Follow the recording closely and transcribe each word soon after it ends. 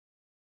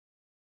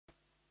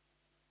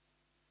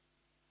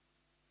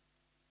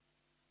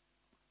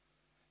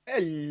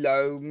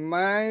Hello,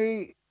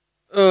 mate.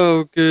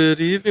 Oh,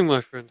 good evening,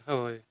 my friend.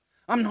 How are you?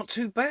 I'm not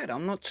too bad.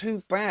 I'm not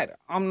too bad.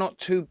 I'm not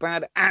too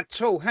bad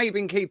at all. How you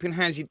been keeping?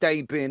 How's your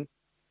day been?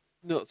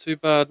 Not too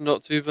bad,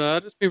 not too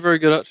bad. It's been very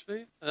good,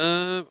 actually.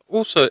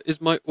 Also, is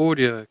my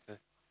audio okay?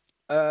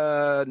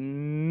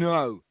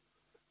 No.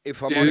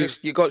 If I'm Ew.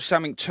 honest, you got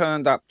something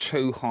turned up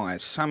too high.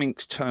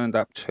 Something's turned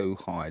up too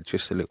high,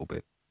 just a little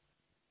bit.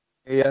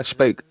 Yeah,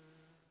 speak.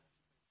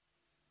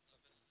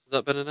 Is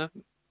that better now?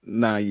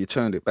 No, you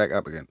turned it back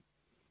up again.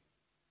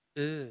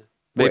 Yeah.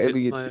 Maybe Whatever it's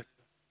you. my echo.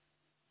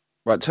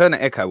 Right, turn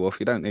the echo off.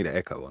 You don't need an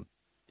echo on.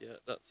 Yeah,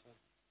 that's fine.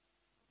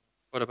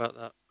 What about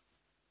that?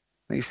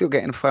 You're still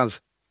getting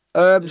fuzz.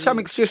 Uh,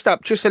 Something's just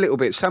up just a little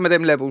bit. Some of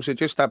them levels are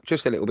just up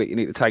just a little bit. You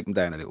need to take them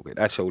down a little bit.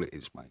 That's all it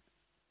is, mate.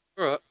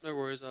 Alright, no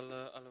worries. I'll have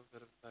a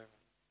bit of a play around.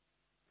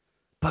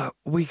 But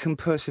we can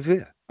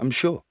persevere. I'm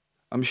sure.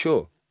 I'm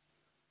sure.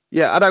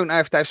 Yeah, I don't know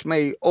if that's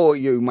me or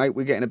you, mate.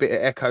 We're getting a bit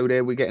of echo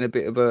there. We're getting a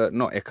bit of a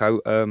not echo.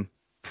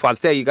 Fuzz.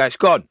 There you go. It's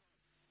gone.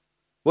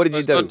 What did Oh, you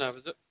it's gone do? now,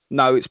 is it?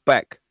 No, it's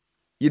back.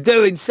 You're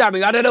doing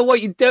something. I don't know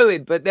what you're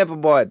doing, but never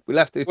mind. We'll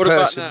have to What about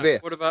now? persevere.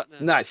 What about now?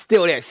 No, it's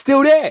still there.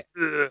 Still there.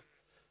 Ugh.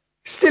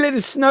 Still in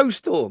a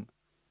snowstorm.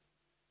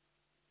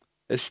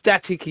 A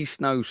staticky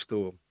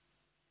snowstorm.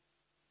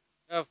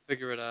 I'll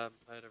figure it out and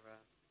play it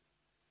around.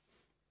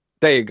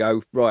 There you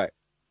go. Right.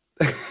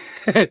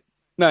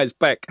 No, it's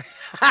back.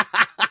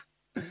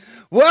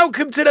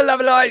 Welcome to the Love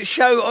and Light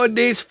Show on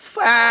this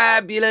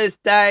fabulous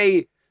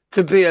day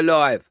to be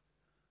alive.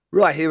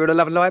 Right here at the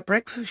Love and Light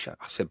Breakfast Show.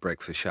 I said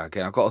breakfast show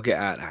again. I've got to get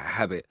out of that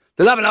habit.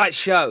 The Love and Light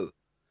Show,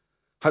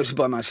 hosted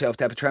by myself,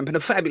 Dapper Tramp, and the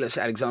fabulous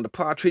Alexander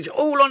Partridge,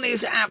 all on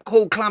this app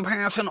called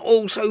Clubhouse, and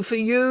also for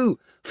you,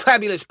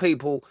 fabulous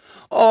people,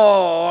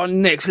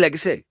 on Next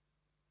Legacy.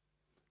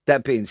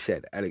 That being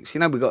said, Alex, we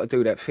got to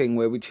do that thing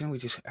where we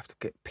just have to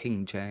get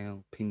ping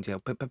jail, ping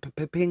jail,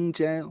 ping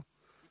jail.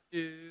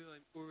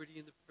 I'm already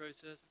in the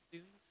process of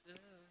doing so.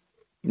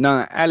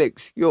 No,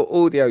 Alex, your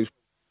audio's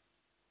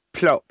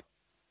plop.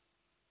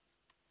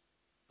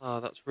 Oh,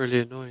 that's really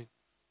annoying.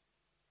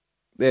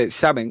 There's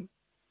something.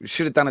 We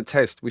should have done a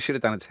test.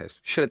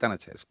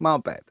 My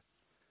bad.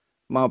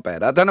 My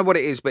bad. I don't know what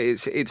it is, but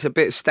it's a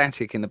bit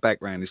static in the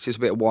background. It's just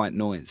a bit of white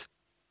noise.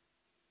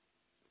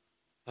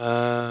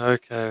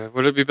 Okay.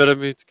 Would it be better for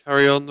me to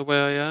carry on the way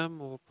I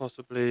am, or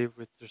possibly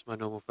with just my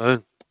normal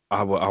phone?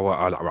 Error.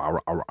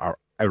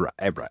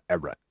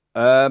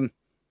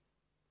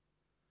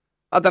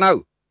 I don't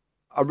know.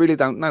 I really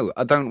don't know.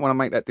 I don't want to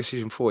make that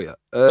decision for you.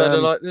 Better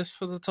like this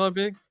for the time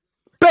being?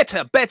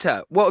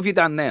 Better. What have you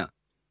done now?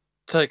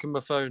 Taking my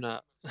phone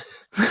out.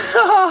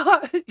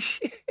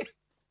 Shit.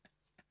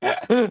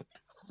 Yeah,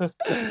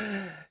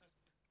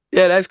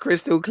 that's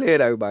crystal clear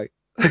though, mate.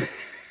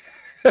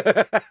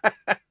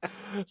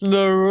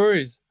 No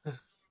worries.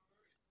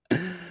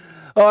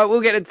 All right,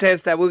 we'll get a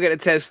test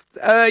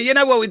out. You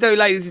know what we do,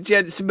 ladies and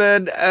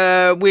gentlemen?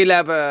 We'll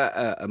have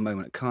a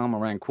moment of calm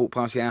around quarter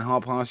past the hour,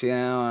 half past the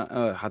hour.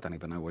 I don't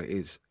even know what it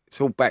is.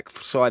 It's all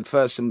backside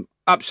first and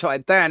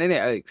upside down, isn't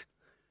it, Alex?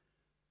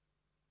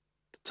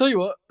 Tell you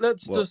what,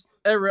 let's What? just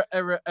error.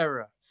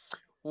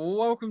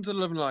 Welcome to the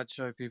Love and Light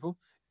Show, people.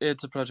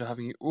 It's a pleasure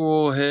having you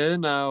all here.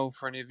 Now,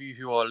 for any of you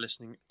who are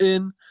listening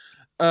in,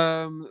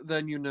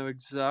 then you know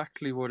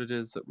exactly what it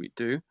is that we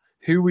do,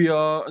 who we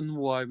are, and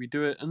why we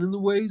do it, and in the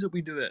ways that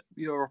we do it.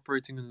 We are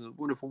operating in the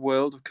wonderful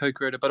world of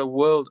co-create a better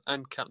world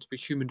and accountable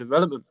human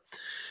development.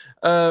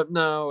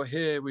 Now,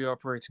 here we are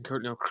operating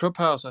currently on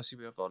Clubhouse. I see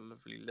we have our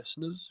lovely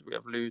listeners. We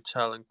have Lou,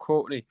 Tal, and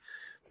Courtney.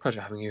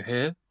 Pleasure having you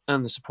here,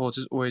 and the support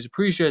is always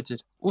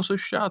appreciated. Also,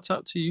 shout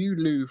out to you,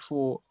 Lou,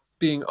 for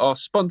being our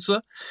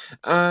sponsor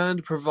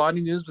and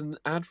providing us with an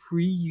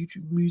ad-free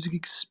YouTube music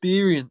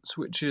experience,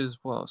 which is,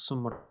 well,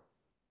 somewhat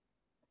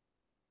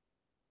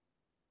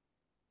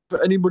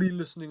for anybody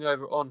listening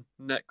over on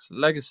Next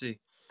Legacy.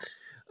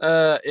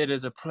 It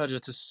is a pleasure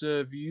to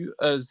serve you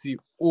as the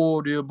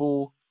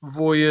audible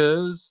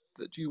voyeurs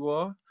that you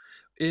are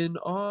in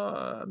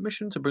our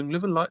mission to bring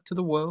live and light to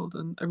the world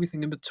and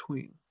everything in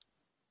between.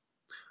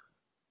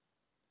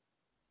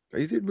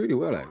 You did really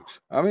well,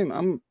 Alex. I mean,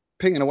 I'm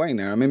pinging away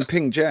now. I'm in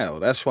ping jail.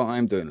 That's what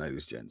I'm doing,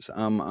 ladies and gents.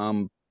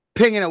 I'm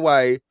pinging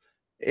away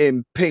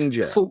in ping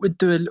jail. Thought we'd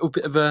do a little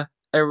bit of a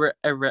error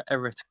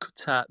to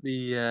cut out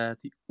the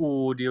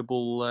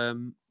audible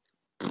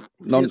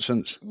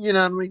Nonsense. You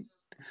know what I mean?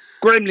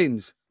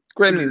 Gremlins.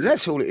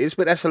 That's all it is.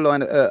 But that's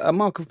a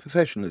mark of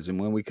professionalism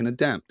when we can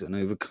adapt and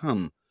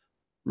overcome,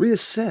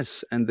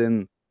 reassess, and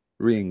then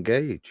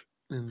re-engage.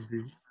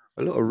 Indeed.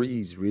 A lot of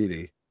re's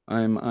really.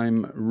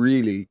 I'm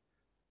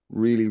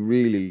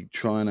really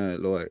trying to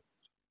like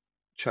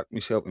chuck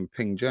myself in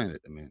ping jail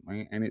at the minute,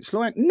 mate, and it's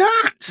like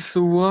nuts. It's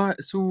alright.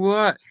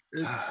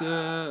 It's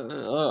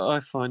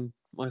I find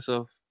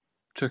myself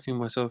chucking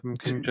myself in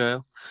ping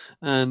jail,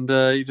 and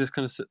you just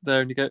kind of sit there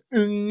and you go,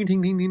 ding,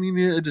 ding, ding, ding, ding.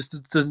 It just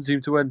doesn't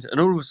seem to end,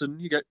 and all of a sudden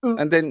you go,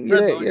 and then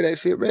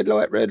that's it, red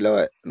light,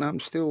 and I'm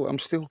still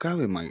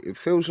going, mate. It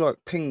feels like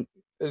ping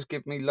has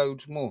given me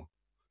loads more.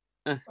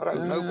 I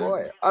don't know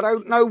why. I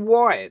don't know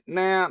why.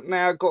 Now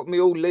it got me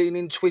all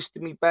leaning,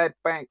 twisting me bad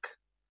back,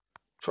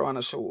 trying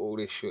to sort all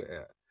this shit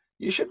out.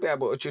 You should be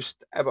able to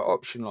just have an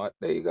option like,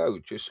 there you go,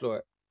 just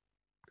like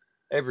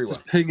everyone.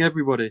 Just ping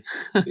everybody.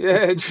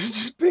 Yeah,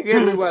 just pick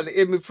everyone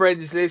in my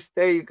friends list.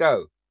 There you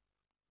go.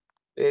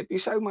 It'd be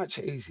so much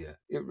easier.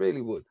 It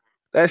really would.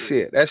 That's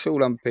it. That's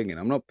all I'm pinging.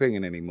 I'm not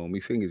pinging anymore. My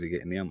fingers are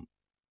getting the ump.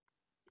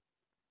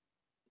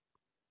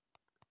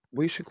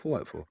 What are you so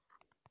quiet for?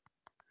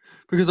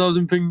 Because I was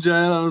in ping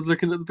jail, I was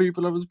looking at the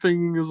people I was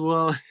pinging as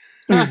well.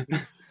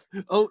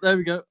 Oh, there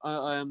we go.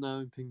 I am now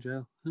in ping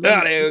jail.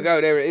 Ah, there we go.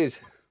 There it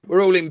is.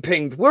 We're all in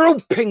pinged. We're all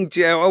pinged,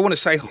 jail. I want to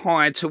say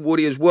hi to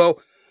Woody as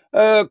well.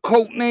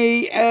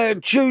 Courtney,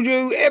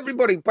 Juju,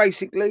 everybody,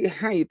 basically.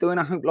 How you doing?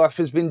 I hope life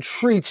has been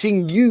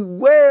treating you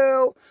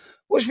well.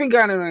 What's been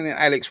going on in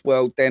Alex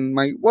world then,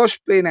 mate? What's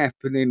been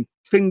happening?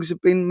 Things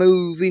have been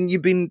moving.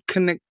 You've been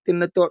connecting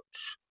the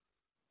dots.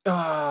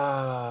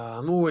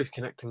 I'm always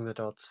connecting the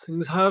dots.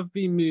 Things have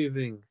been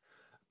moving.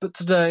 But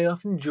today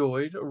I've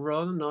enjoyed a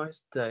rather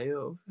nice day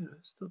of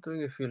still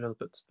doing a few little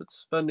bits, but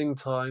spending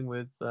time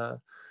with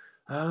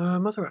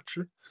mother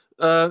actually.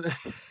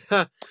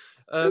 There's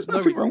No,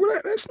 nothing wrong with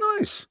that. That's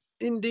nice.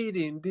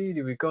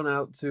 indeed, we've gone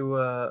out to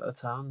a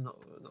town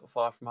not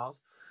far from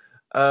ours,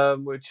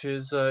 which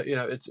is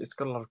it's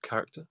got a lot of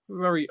character.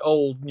 Very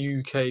old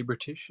UK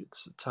British.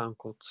 It's a town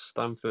called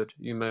Stamford.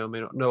 You may or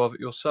may not know of it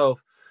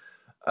yourself.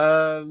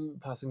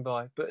 Passing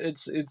by, but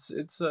it's we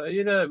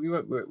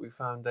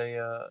found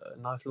a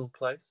nice little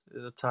place.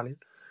 It's Italian.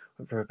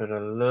 Went for a bit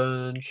of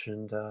lunch,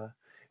 and it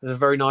was a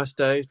very nice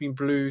day. It's been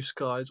blue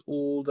skies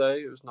all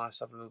day. It was nice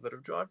to have a little bit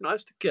of drive.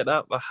 Nice to get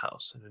out the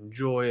house and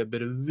enjoy a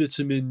bit of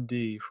vitamin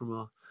D from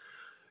our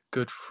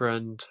good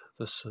friend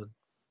the sun.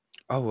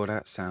 Oh, well,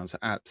 that sounds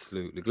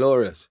absolutely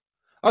glorious.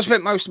 I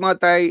spent most of my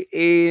day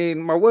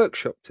in my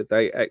workshop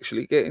today,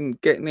 actually, getting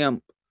the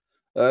ump,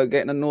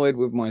 getting annoyed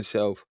with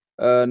myself,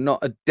 not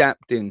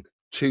adapting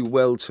too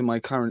well to my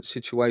current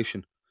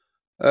situation.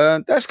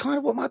 That's kind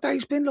of what my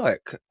day's been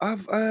like. I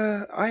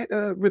had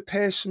to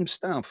repair some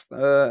stuff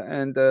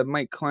and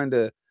make kind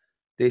of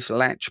this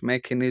latch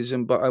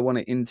mechanism, but I want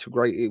to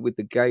integrate it with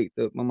the gate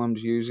that my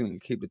mum's using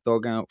and keep the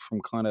dog out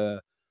from kind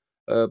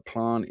of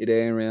planted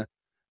area.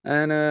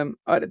 And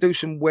I had to do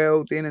some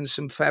welding and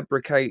some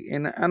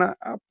fabricating, and I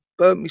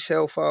burnt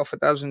myself half a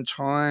dozen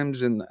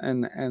times, and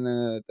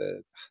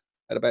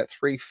had about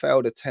 3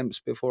 failed attempts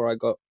before I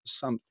got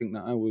something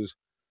that I was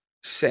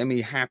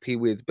semi happy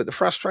with. But the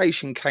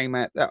frustration came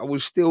at that I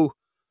was still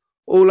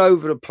all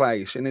over the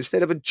place, and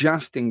instead of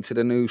adjusting to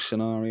the new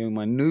scenario,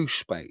 my new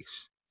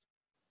space,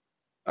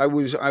 I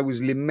was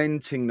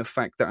lamenting the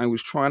fact that I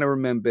was trying to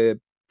remember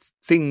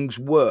things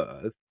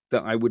were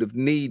that I would have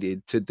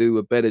needed to do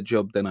a better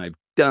job than I've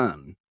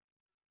done.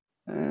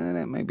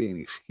 That may be an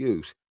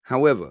excuse.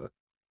 However,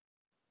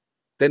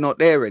 they're not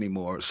there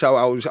anymore. So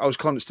I was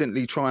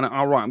constantly trying to,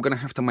 all right, I'm going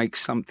to have to make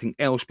something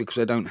else because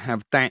I don't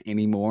have that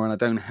anymore and I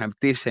don't have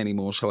this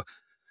anymore. So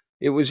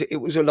it was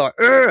a lot,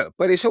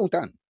 but it's all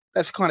done.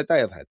 That's the kind of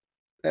day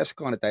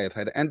I've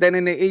had. And then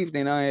in the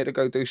evening, I had to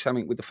go do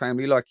something with the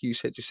family, like you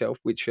said yourself,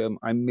 which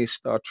I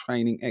missed our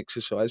training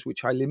exercise,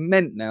 which I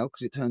lament now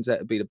because it turns out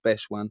to be the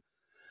best one.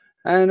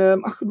 And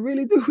I could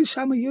really do with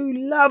some of you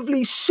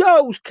lovely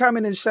souls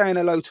coming and saying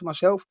hello to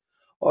myself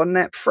on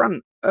that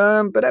front.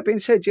 But that being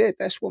said, yeah,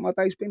 that's what my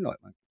day's been like,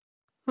 mate.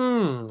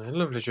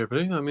 Lovely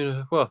dribbling. I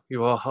mean, well,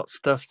 you are hot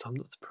stuff, so I'm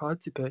not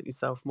surprised you burnt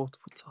yourself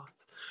multiple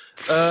times.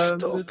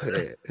 Stop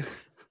it.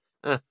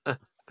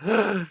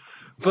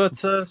 But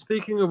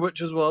speaking of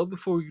which, as well,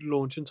 before we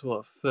launch into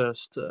our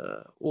first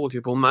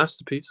audible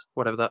masterpiece,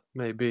 whatever that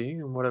may be,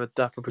 and whatever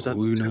that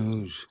represents, Who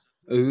knows?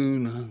 Who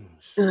knows?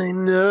 I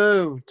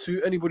know.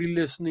 To anybody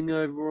listening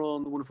over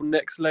on the wonderful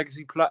Next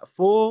Legacy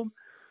platform,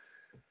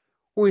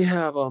 we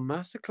have our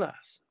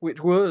masterclass,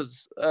 which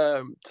was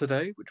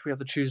today, which we had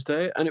the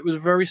Tuesday, and it was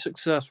very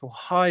successful.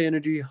 High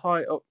energy,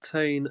 high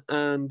octane,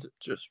 and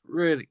just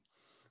really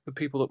the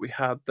people that we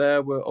had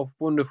there were of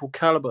wonderful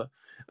caliber.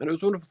 And it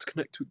was wonderful to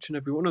connect to each and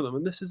every one of them.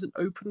 And this is an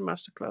open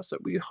masterclass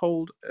that we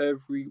hold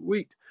every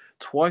week,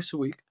 twice a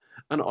week.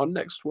 And our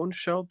next one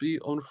shall be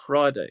on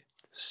Friday,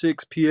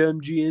 6 p.m.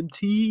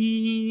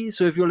 GMT.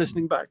 So if you're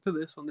listening back to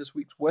this on this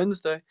week's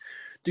Wednesday,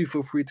 do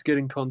feel free to get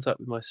in contact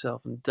with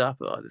myself and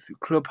Dapper either through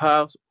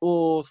Clubhouse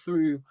or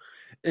through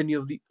any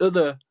of the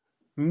other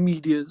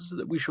medias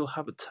that we shall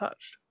have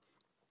attached.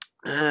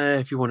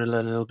 If you want to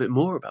learn a little bit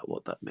more about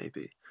what that may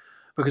be.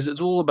 Because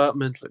it's all about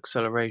mental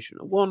acceleration.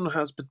 One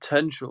has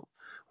potential,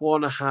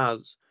 one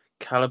has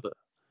caliber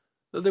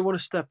that they want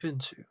to step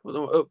into. They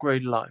want to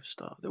upgrade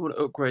lifestyle, they want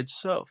to upgrade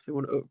self, they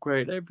want to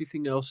upgrade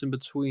everything else in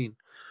between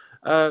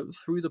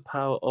through the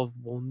power of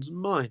one's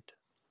mind.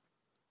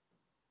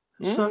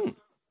 So,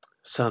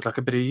 sounds like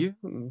a bit of you.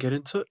 Get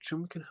in touch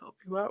and we can help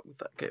you out with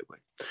that gateway.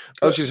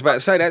 I was just about to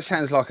say, that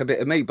sounds like a bit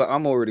of me, but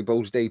I'm already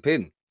balls deep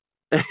in.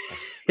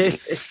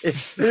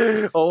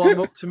 Oh, I'm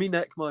up to me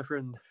neck, my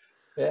friend.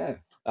 Yeah.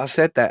 I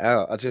said that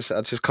out. I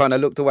just kind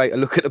of looked away to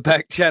look at the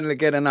back channel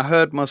again, and I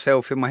heard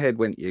myself in my head.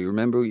 Went, you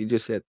remember what you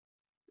just said?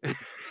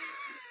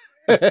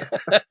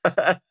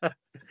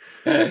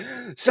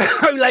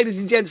 So, ladies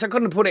and gents, I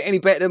couldn't have put it any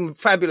better than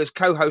fabulous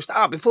co-host.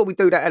 Before we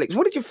do that, Alex,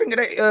 what did you think of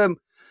that?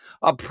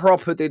 I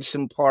proper did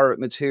some pirate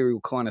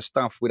material kind of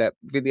stuff with that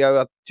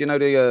video. Do you know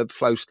the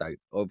flow state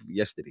of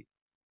yesterday?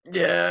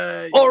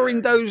 Yeah.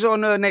 Orindo's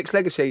on Next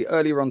Legacy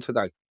earlier on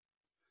today.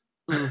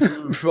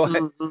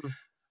 Right.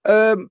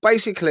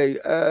 Basically,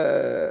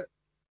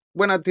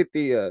 when I did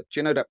the, do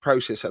you know that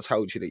process I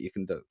told you that you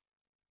can do?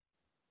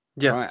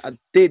 Yes. Right, I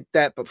did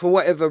that, but for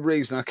whatever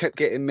reason, I kept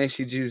getting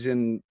messages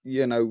and,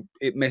 you know,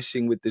 it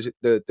messing with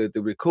the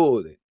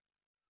recording.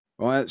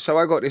 Right, so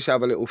I got this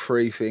other little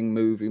free thing,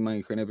 Movie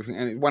Maker and everything,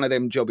 and it's one of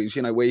them jobbies,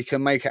 you know, where you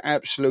can make an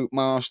absolute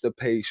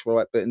masterpiece,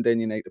 right? But and then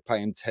you need to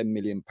pay them £10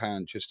 million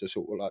just to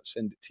sort of like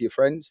send it to your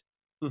friends.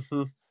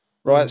 Mm-hmm.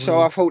 Right,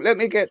 so I thought, let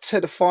me get to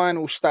the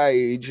final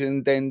stage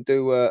and then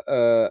do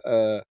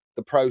the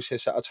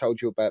process that I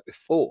told you about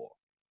before.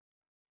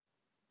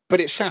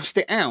 But it sussed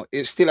it out.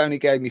 It still only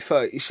gave me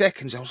 30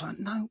 seconds. I was like,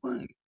 no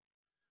way.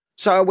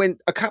 So I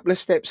went a couple of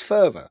steps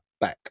further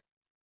back.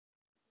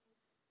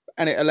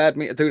 And it allowed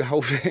me to do the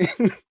whole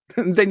thing.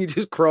 And then you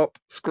just crop,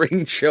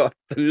 screenshot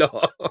the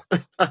lot.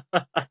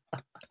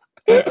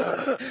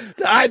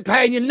 I ain't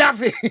paying you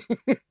nothing.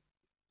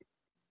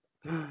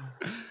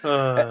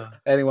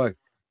 Anyway.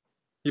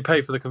 You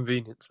pay for the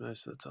convenience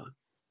most of the time.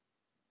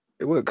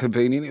 It wasn't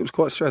convenient. It was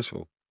quite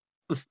stressful.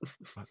 And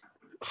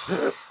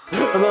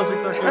that's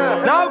exactly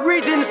right. Now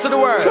greetings to the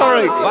world.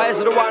 Sorry. Why is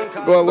it the one?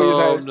 What were you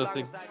saying?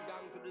 Nothing.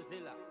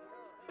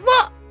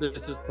 What?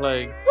 This is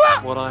playing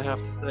what I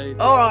have to say.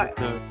 All right.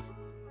 No.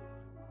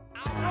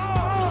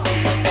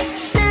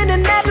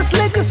 Standing at this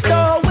liquor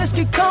store,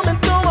 whiskey coming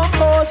through my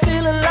pores,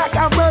 feeling like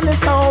I run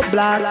this whole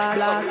block.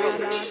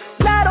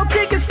 Lotto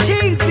tickets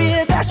cheap,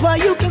 yeah, that's why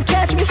you can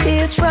catch me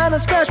here, trying to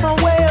scratch my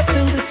way up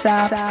to the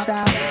top.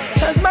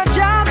 Cause my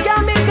job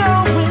got me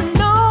going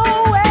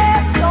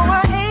nowhere, so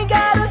I ain't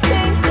got a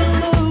thing to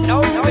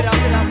lose.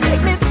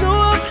 Take me to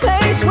a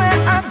place where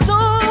I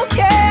don't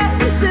care.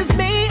 This is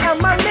me and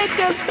my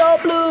liquor store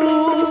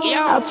blues.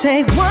 I'll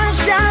take one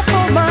shot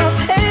for my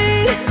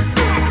pain,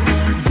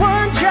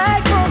 one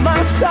drag for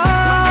my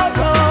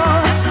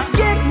sorrow.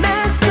 Get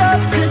messed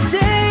up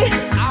today,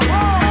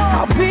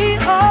 I'll be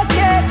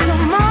okay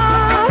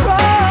tomorrow.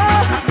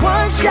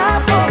 One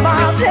shot for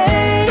my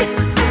pain,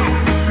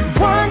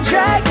 one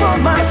drag for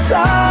my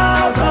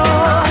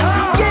sorrow.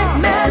 Get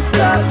messed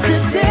up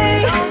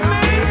today,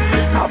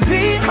 I'll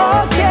be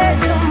okay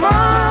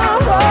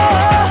tomorrow.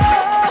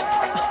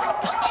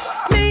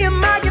 Me and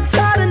my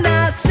guitar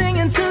tonight,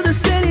 singing to the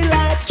city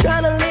lights,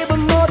 trying to live with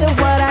more than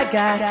what I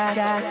got.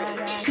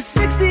 Cause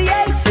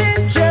 68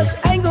 cents just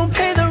ain't gonna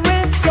pay the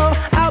rent, so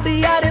I'll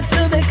be out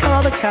until they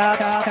call the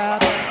cops.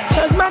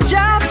 Cause my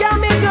job got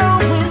me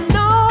going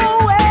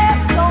nowhere,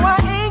 so I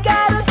ain't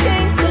got a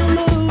thing to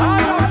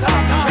lose.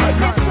 Take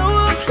me to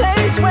a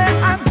place where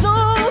I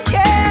don't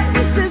care.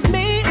 This is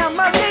me and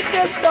my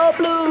liquor store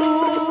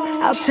blues.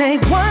 I'll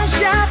take one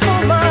shot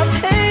for my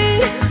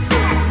pain,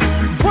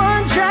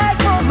 one drag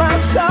for my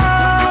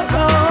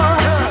sorrow.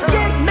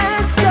 Get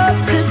messed up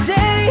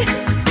today,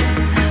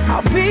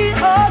 I'll be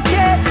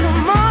okay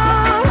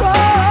tomorrow.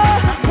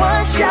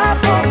 One shot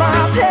for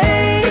my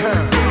pain,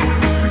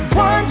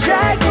 one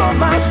drag for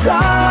my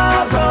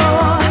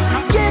sorrow.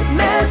 Get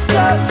messed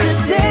up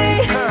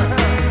today,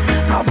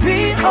 I'll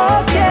be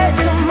okay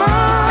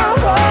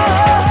tomorrow.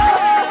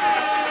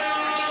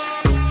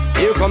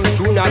 Here comes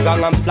Tuna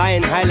Gang, I'm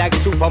flying high like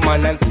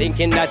Superman. I'm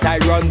thinking that I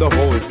run the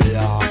whole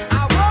block.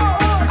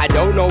 I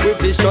don't know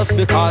if it's just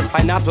because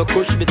pineapple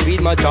kush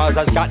between my jaws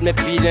has got me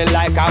feeling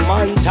like I'm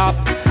on top.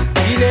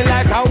 Feeling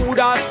like I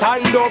woulda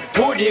stand up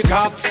to the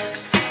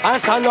cops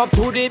and stand up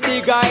to the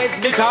big guys,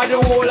 because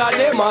the whole of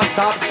them are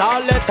sops.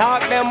 All the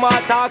talk, them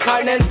a talk,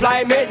 and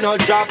employment no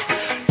drop.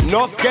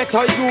 Enough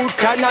ghetto youth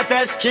cannot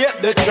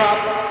escape the trap.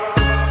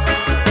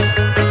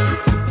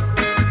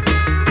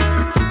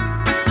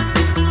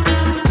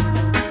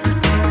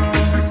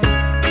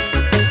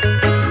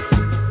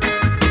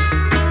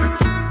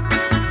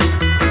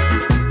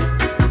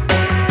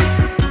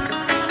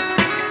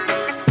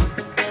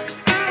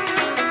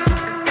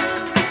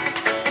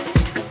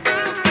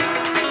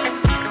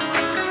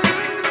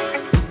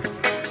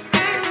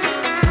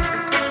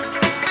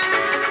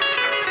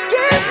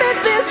 Give me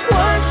this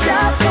one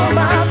shot for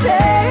my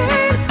pain,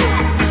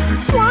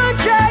 one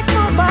drag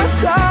for my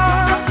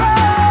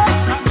sorrow.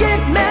 Get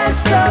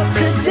messed up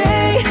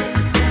today,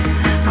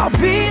 I'll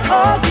be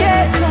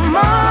okay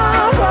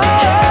tomorrow.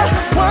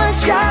 One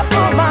shot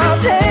for my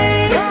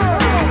pain,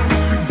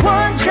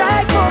 one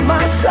drag for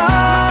my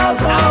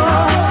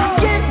sorrow.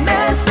 Get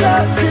messed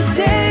up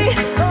today,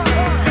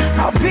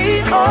 I'll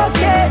be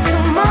okay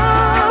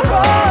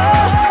tomorrow.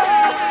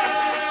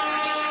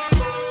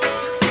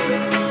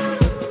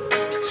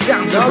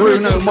 Sounds of Now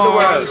Bruno greetings to the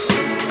Mars.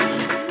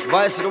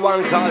 Voice of the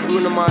one called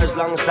Bruno Mars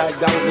alongside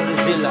Gang to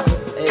Brazilla,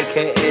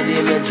 aka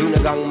Damien Junior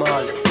Gang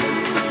Marley.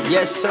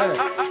 Yes, sir.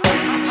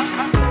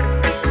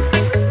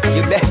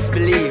 You best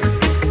believe.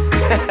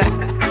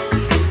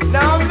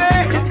 Now,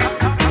 man.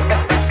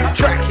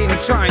 Track in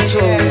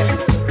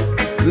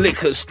entitled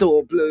Liquor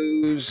Store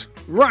Blues,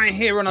 right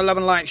here on a Love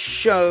and Light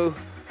show.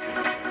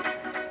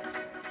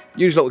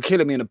 You lot were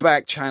killing me in the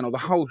back channel.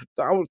 I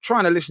was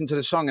trying to listen to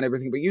the song and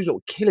everything, but you lot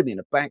were killing me in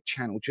the back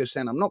channel just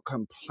then. I'm not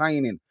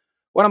complaining.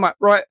 What am I?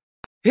 Right,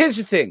 here's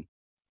the thing.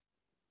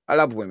 I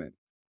love women.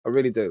 I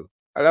really do.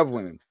 I love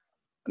women.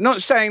 I'm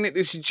not saying that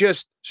this is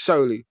just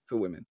solely for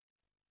women.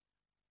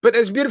 But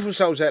there's beautiful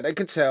souls out there. They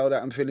can tell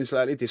that I'm feeling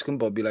slightly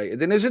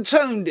discombobulated. And there's a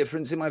tone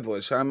difference in my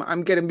voice. So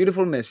I'm getting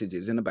beautiful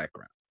messages in the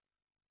background.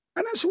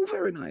 And that's all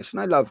very nice.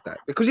 And I love that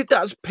because it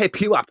does pep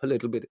you up a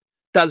little bit. It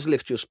does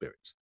lift your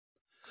spirits.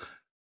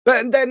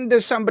 But then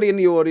there's somebody in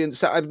the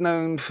audience that I've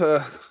known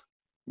for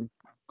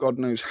God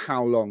knows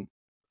how long.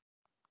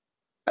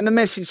 And the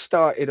message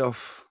started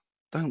off,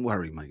 don't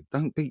worry, mate.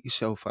 Don't beat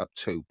yourself up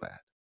too bad.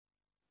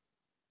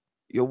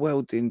 You're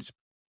welding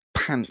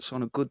pants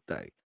on a good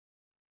day.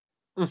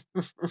 Who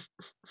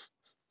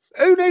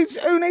needs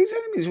enemies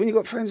when you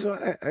got friends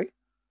like that, eh?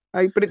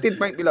 Hey, but it did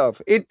make me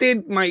laugh. It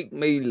did make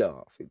me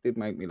laugh.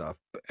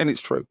 And it's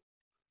true.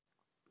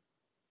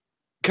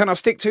 Can I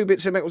stick 2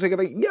 bits of metal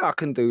together? Yeah, I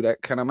can do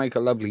that. Can I make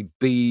a lovely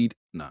bead?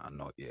 No,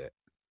 not yet.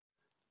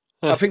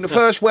 I think the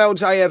first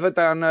welds I ever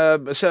done,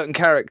 a certain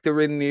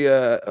character in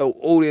the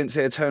audience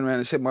there turned around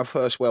and said my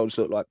first welds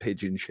look like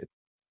pigeon shit.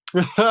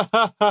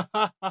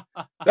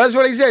 That's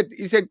what he said.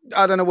 He said,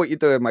 I don't know what you're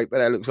doing, mate, but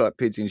that looks like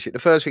pigeon shit. The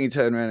first thing he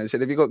turned around and said,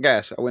 have you got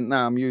gas? I went, no,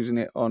 I'm using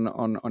it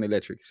on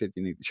electric. He said,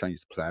 you need to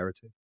change the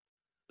polarity.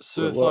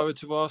 So if I were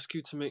to ask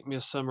you to make me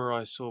a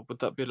samurai sword, would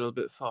that be a little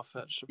bit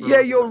far-fetched?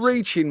 Yeah, you're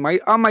reaching,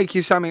 mate. I'll make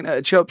you something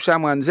that'll chop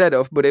someone's head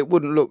off, but it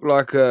wouldn't look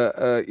like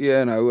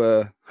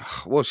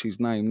what's his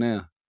name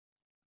now?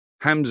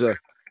 Hamza.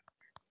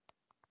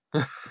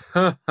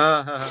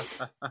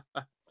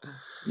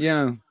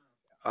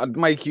 I'd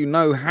make you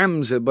no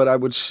Hamza, but I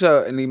would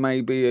certainly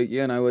maybe,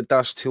 a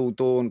Dust Till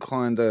Dawn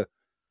kind of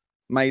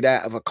made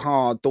out of a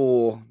car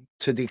door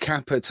to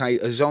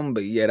decapitate a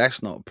zombie. Yeah,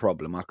 that's not a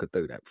problem. I could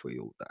do that for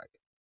you all day.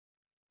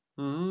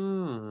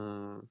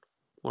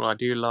 Well, I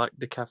do like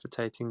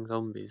decapitating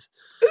zombies.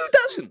 Who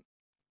doesn't?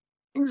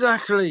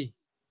 Exactly.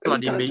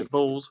 Bloody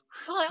meatballs.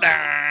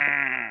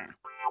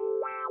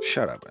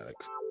 Shut up,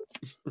 Alex.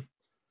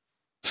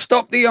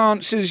 Stop the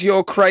answers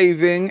you're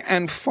craving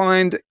and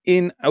find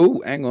in...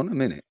 Oh, hang on a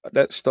minute.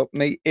 That stopped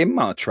me in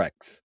my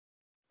tracks.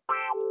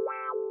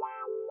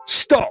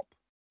 Stop.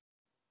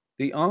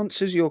 The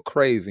answers you're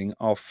craving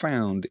are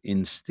found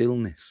in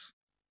stillness.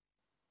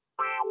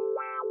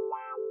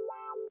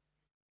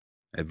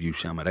 Have you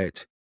some of that?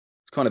 It's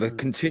kind of a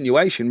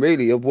continuation,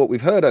 really, of what we've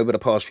heard over the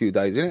past few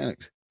days, isn't it,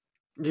 Alex?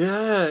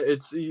 Yeah,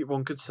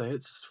 one could say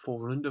it's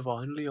fallen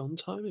divinely on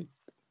timing.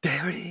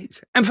 There it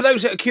is. And for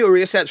those that are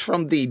curious, that's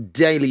from the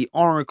Daily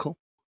Oracle.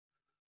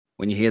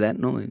 When you hear that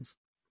noise,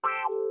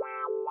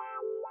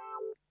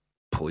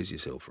 poise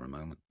yourself for a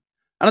moment.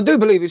 And I do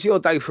believe it's your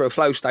day for a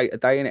flow state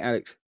today, isn't it,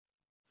 Alex?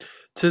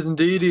 'Tis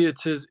indeedy,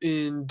 it is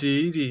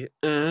indeedy.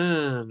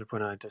 And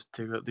when I just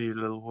dig up these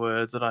little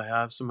words that I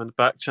have some in the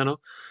back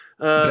channel,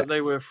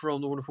 they were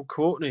from the wonderful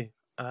Courtney.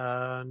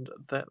 And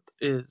that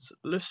is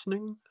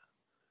listening,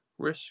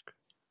 risk,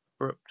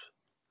 abrupt,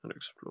 and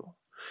explore.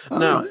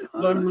 Now,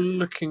 I'm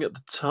looking at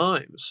the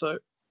time, so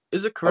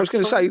is it correct? I was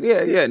going to say,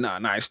 no,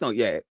 it's not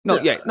yet.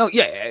 Not yet. No,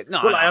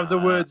 well, I have the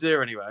words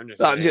here anyway.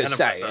 I'm just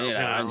saying,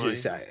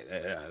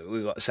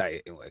 we've got to say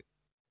it, anyway.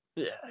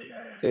 Yeah.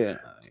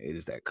 It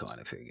is that kind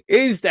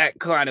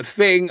of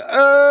thing.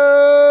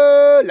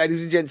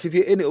 Ladies and gents, if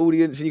you're in the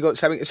audience and you've got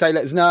something to say,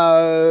 let us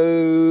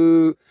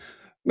know.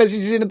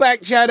 Messages in the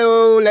back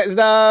channel, let us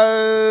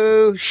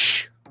know.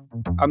 Shh.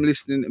 I'm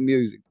listening to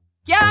music.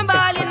 Can't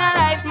ball in a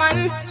life,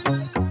 man.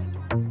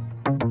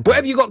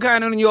 Whatever you got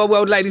going on in your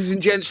world, ladies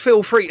and gents,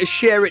 feel free to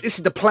share it. This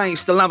is The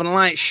Place, the Love and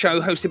Light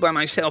show, hosted by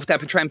myself,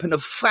 Dapper Tramp, and the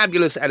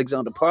fabulous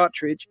Alexander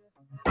Partridge.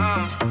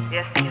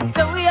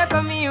 So we are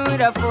coming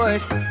with a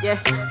force,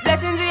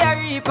 blessings we are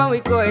reap and we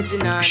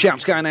coursing on.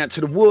 Shouts going out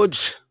to the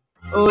Woods,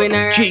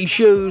 G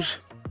Shoes,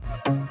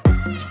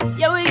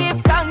 we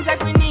give thanks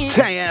like we need.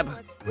 Tab.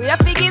 We have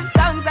to give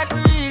thanks like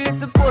we really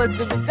supposed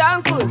to be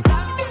thankful.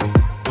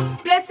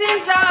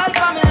 Blessings all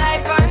for my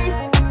life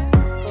and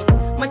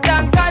my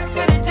thank God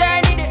for the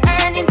journey, the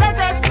earnings are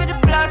just for the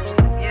plus.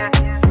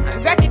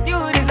 And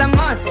gratitude is a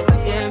must.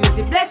 Me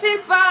see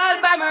blessings fall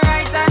by my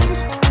right hand.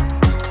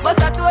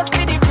 But I toast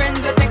for the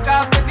friends that take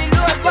off every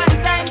load. One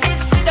time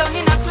did sit down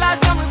in a class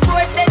and we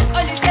bored. Then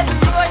only said the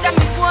road and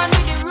me go on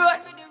with the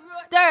road.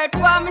 Third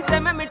form, me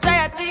say me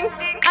try a thing.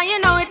 And you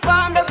know it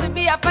formed out to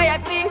be a fire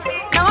thing.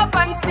 Now up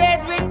on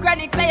stage with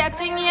chronic say I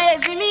sing. Yeah,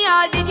 see me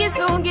all diggy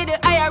soon, get the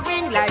higher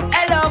ring. Like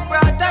hello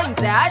brother, you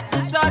say I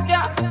just shot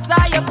ya. Saw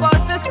your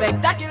poster,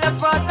 spectacular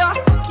photo.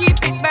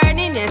 Keep it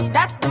burning, yes,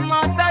 that's the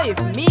motto. If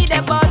me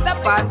the butter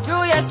pass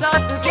through your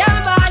shot to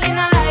can't ball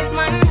in a life,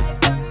 man.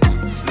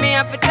 Me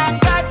have to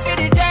thank God for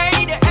the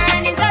journey, the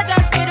earnings are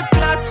just for the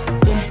plus.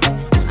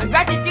 And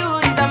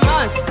gratitude is a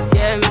must.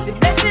 Me see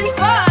blessings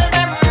fall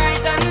by my right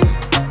hand.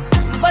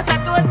 But I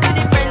toast to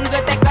the friends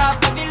we take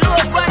off every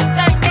load. One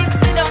time they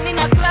sit down in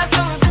a class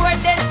and we bored.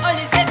 Then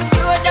only said the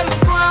road and we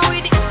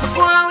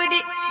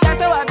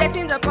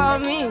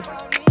about me.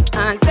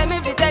 And send me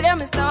to tell them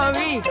my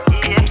story.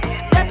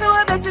 Just show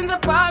blessings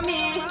upon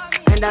me.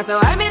 And that's how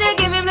I made to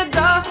give him the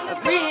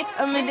glory.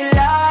 I'm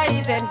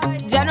delighted.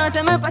 January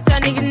say my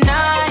passion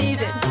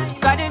ignited.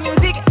 Got the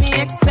music get me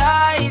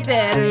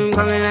excited. I'm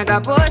coming like a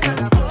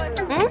potion.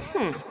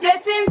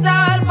 Blessings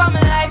all for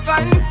my life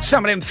and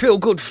some of them feel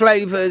good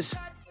flavours.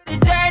 the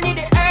journey,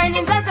 the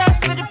earnings are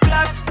just for the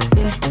plus.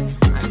 Yeah.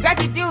 And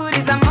gratitude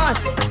is a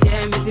must.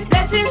 Yeah, me see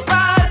blessings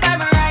fall by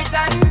my right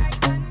hand.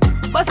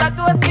 But I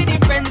toast for the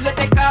friends we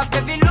take off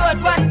every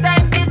load. One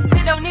time did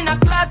sit down in a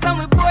class and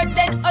we bored.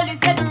 Then Ollie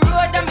said the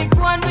road and me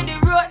go on with the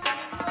road.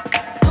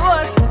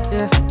 Toast.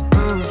 Yeah.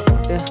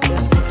 Yeah.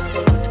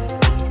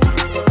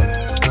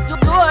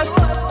 Toast.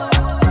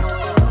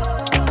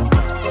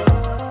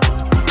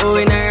 Oh,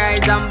 in a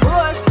rise and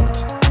boast.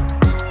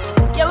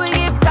 Yeah, we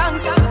give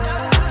thanks.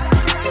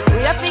 We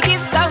have to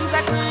give thanks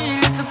like we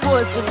really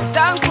supposed to be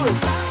thankful.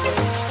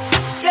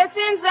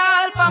 Blessings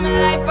all for my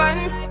life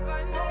and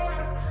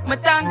my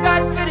thank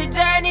God for the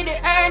journey, the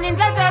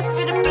earnings are just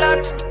for the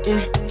plus.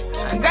 Yeah.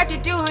 And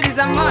gratitude is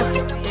a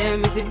must. Yeah,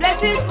 me see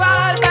blessings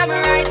fall by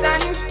my right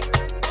hand.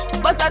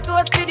 But I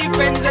toast for the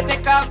friends we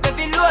take off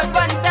every load.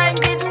 One time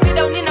did sit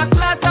down in a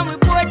class and we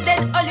bored.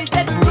 Then Ollie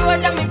said the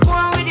road and me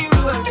going with the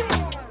road.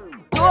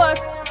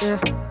 Toast.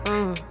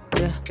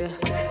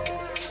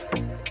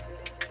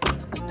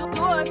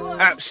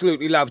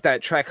 Absolutely love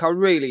that track. I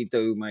really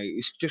do, mate.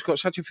 It's just got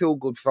such a feel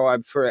good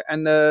vibe for it,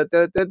 and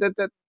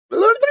the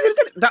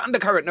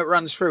undercurrent that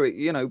runs through it.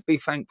 You know, be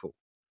thankful.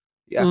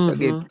 You have to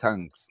give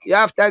thanks. You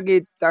have to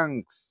give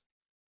thanks.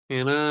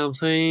 You know what I'm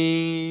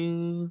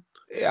saying?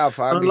 You have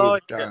to give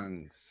like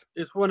thanks.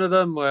 It's one of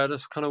them where I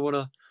just kind of want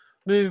to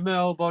move my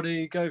whole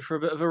body, go for a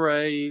bit of a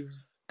rave,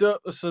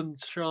 duck the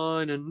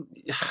sunshine, and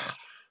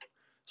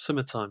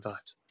summertime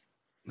vibes.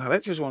 No,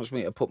 that just wants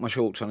me to put my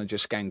shorts on and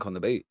just skank on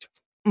the beach.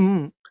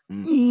 Mm.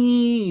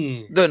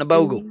 Doing a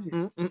bogle.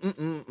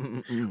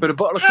 With a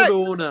bottle of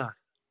Corona.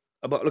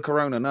 A bottle of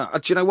Corona. No.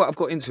 Do you know what I've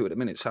got into at the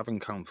minute? Southern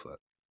Comfort.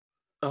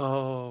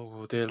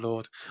 Oh, dear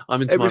Lord.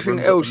 I'm into everything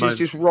my else is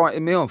just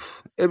writing me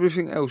off.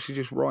 Everything else is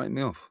just writing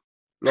me off.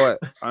 Like,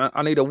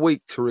 I need a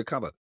week to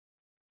recover.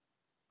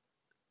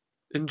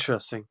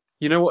 Interesting.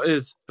 You know what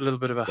is a little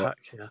bit of a hack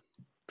here?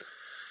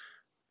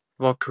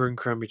 Vodka and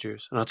cranberry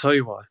juice. And I'll tell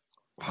you why.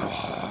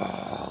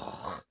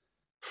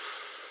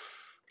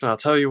 I'll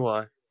tell you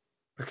why.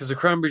 Because the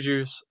cranberry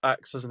juice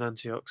acts as an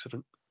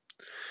antioxidant.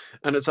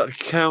 And it's actually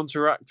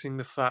counteracting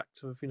the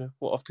fact of,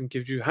 what often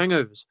gives you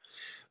hangovers.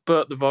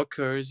 But the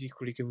vodka is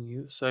equally giving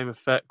you the same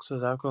effects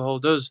as alcohol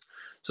does.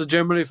 So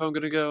generally, if I'm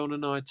going to go on a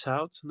night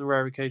out, and the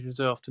rare occasions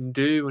I often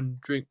do, and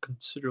drink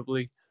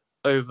considerably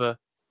over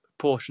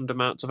proportioned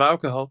amounts of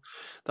alcohol,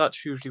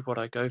 that's usually what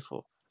I go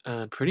for.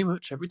 And pretty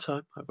much every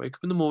time I wake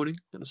up in the morning,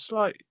 and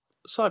aside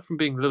from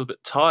being a little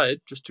bit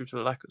tired, just due to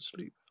the lack of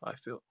sleep, I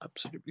feel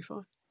absolutely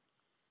fine.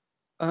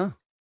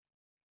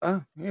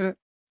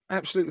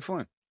 Absolutely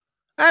fine.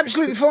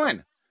 Absolutely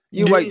fine.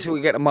 You wait till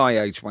you get to my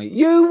age, mate.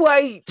 You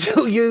wait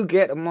till you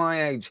get to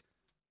my age.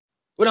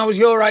 When I was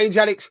your age,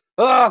 Alex,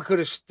 I could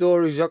have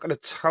stories I could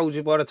have told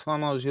you by the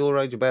time I was your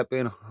age about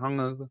being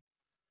hungover.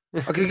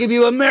 I could give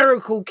you a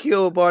miracle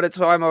cure by the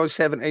time I was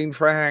 17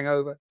 for a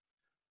hangover.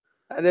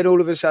 And then all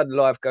of a sudden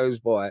life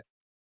goes by.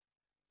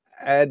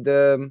 And,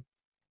 it'll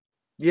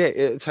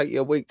take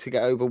you a week to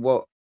get over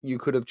what you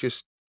could have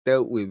just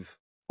dealt with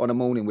on a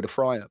morning with a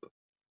fry-up.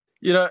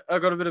 I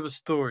got a bit of a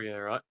story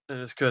here, right? And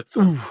it's good.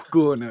 Ooh,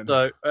 go on then.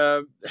 So,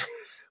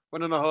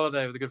 went on a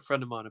holiday with a good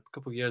friend of mine a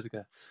couple of years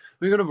ago.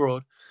 We got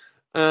abroad,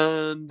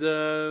 and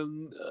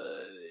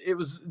it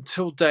was,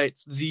 until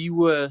date, the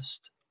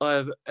worst I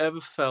have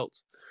ever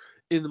felt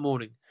in the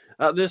morning.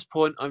 At this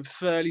point, I'm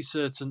fairly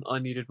certain I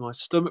needed my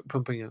stomach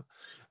pumping out.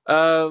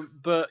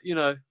 But,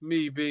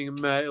 me being a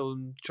male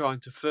and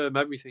trying to firm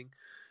everything,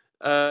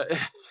 I'm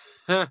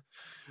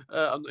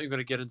not even going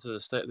to get into the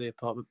state of the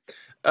apartment.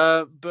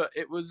 But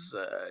it was,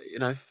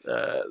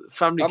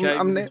 family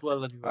came as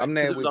well anyway. I'm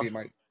there with you,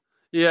 mate.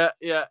 Yeah.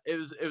 It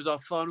was our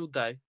final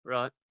day,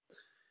 right?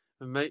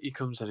 And mate, he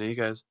comes in and he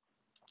goes,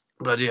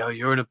 "Bloody hell,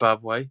 you're in a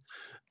bad way."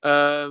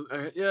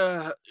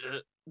 Dying.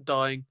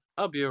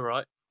 I'll be all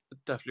right. It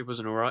definitely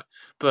wasn't all right.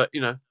 But,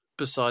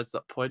 besides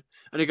that point.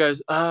 And he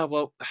goes,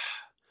 well,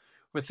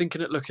 we're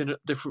thinking of looking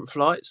at different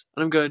flights.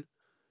 And I'm going,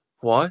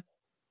 why?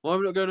 Why are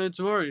we not going home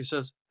tomorrow? And he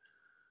says,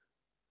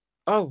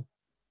 oh,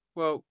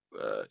 well,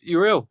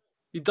 you're ill.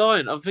 You're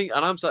dying.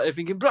 I'm sat here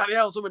thinking, bloody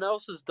hell, someone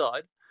else has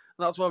died.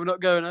 And that's why we're not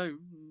going home.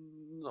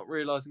 Not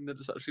realising that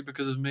it's actually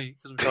because of me,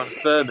 because I'm trying to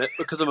firm it,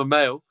 because I'm a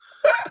male.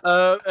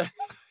 I'm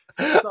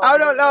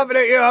not laughing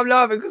at you. I'm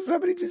laughing because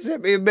somebody just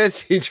sent me a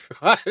message.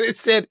 Right? It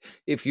said,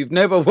 if you've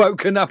never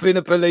woken up in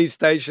a police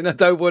station, I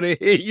don't want to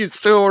hear your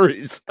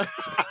stories.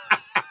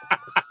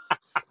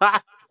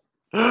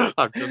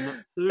 I've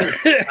done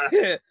that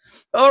too.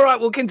 All right,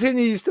 we'll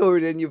continue your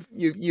story then.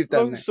 You've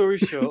done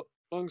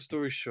Long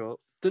story short,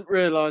 didn't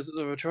realise that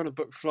they were trying to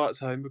book flights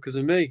home because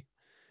of me.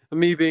 And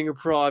me being a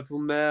prideful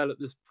male at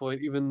this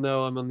point, even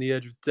though I'm on the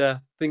edge of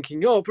death,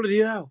 thinking, oh, bloody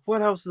hell,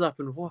 what else has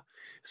happened? What?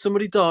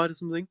 Somebody died or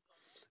something?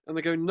 And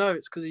they go, no,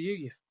 it's because of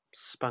you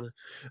spanner.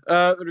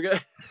 Okay.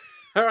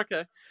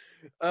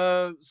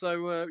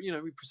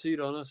 We proceed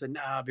on. I said,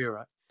 nah, I'll be all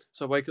right.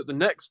 So I wake up the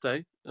next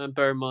day, and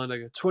bear in mind, I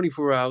go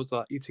 24 hours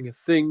without eating a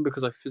thing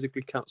because I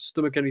physically can't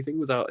stomach anything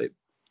without it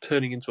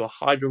turning into a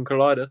Hadron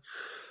Collider.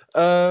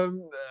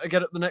 I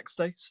get up the next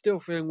day, still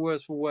feeling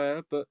worse for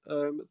wear, but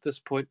at this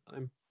point,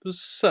 I'm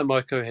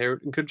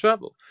semi-coherent and can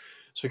travel.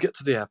 So we get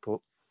to the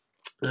airport,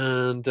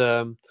 and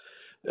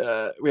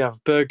we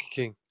have Burger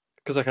King,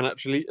 because I can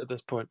actually eat at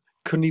this point.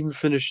 Couldn't even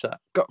finish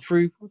that. Got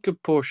through a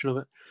good portion of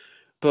it,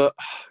 but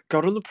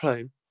got on the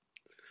plane.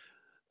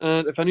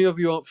 And if any of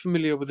you aren't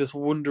familiar with this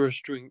wondrous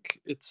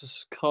drink, it's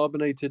a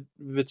carbonated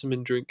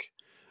vitamin drink,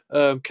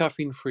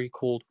 caffeine-free,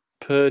 called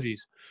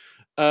Purdy's,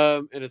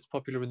 and it's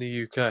popular in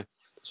the UK.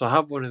 So I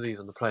have one of these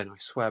on the plane, I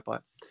swear by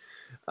it.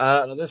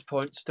 And at this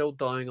point, still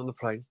dying on the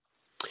plane.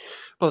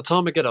 By the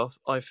time I get off,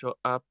 I feel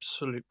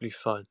absolutely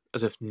fine,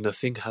 as if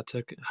nothing had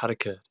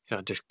occurred.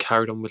 I just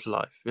carried on with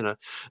life.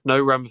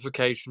 No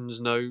ramifications,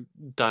 no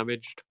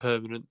damaged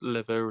permanent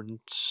liver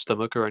and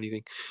stomach or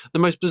anything. The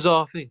most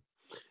bizarre thing.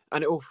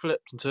 And it all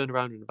flipped and turned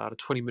around in about a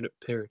 20-minute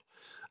period.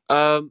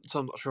 So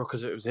I'm not sure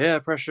because it was the air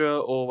pressure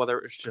or whether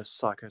it was just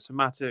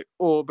psychosomatic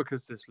or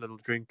because this little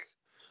drink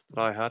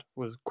that I had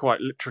was quite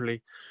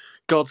literally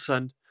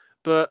godsend.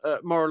 But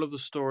moral of the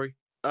story,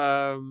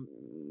 don't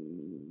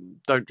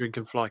drink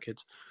and fly,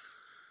 kids.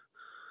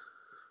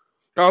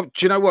 Oh,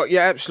 do you know what?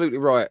 You're absolutely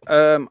right.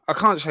 I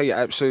can't say you're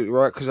absolutely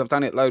right because I've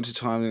done it loads of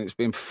times and it's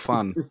been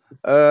fun.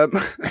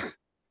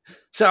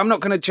 So I'm not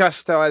going to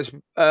justify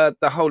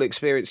the whole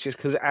experience just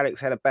because Alex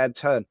had a bad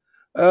turn.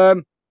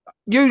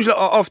 Usually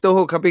off the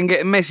hook, I've been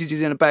getting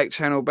messages in the back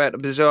channel about the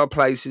bizarre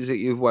places that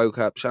you've woke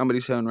up.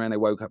 Somebody turned around, they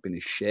woke up in a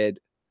shed.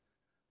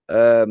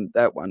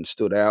 That one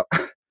stood out.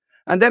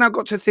 And then I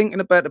got to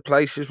thinking about the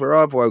places where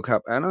I've woke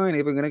up, and I ain't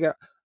even going to go.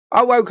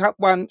 I woke up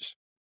once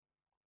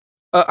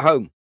at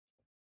home.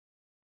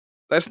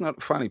 That's not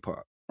the funny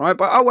part, right?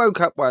 But I woke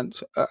up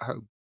once at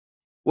home.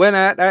 Went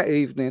out that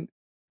evening,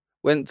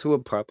 went to a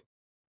pub.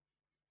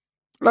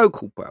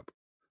 Local pub.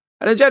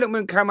 And a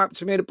gentleman came up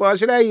to me at the bar and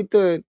said, how you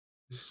doing?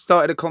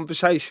 Started a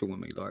conversation with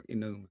me, like,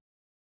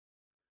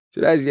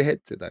 said, how's your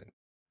head today?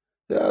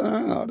 I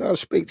said, I'll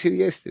speak to you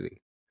yesterday.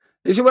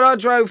 He said, well, I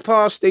drove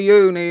past the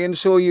uni and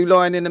saw you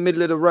lying in the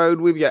middle of the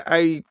road with your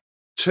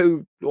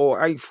A2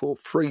 or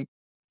A3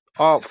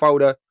 art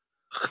folder,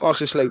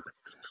 fast asleep,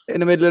 in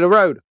the middle of the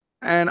road.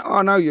 And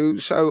I know you,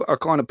 so I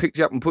kind of picked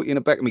you up and put you in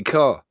the back of my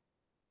car.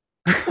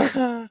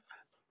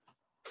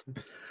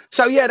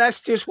 So, yeah,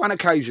 that's just one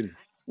occasion.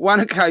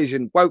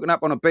 Woken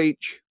up on a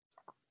beach.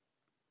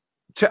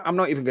 I'm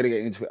not even going to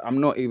get into it.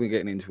 I'm not even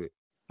getting into it.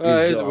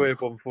 Here's a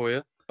weird one for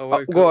you. I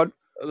woke go up on.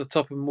 at the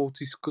top of a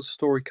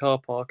multi-story car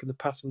park in the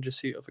passenger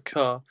seat of a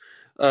car,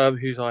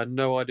 whose I had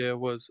no idea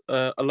was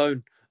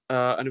alone,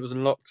 and it was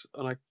unlocked,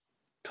 and I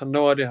had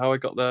no idea how I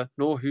got there,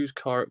 nor whose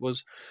car it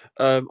was.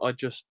 I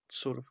just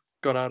sort of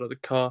got out of the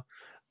car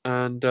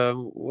and,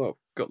 got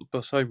the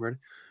bus home, really.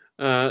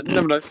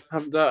 Never know.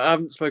 I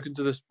haven't spoken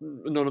to this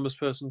anonymous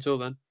person until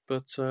then,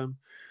 but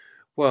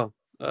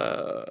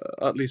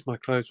at least my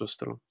clothes were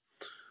still on.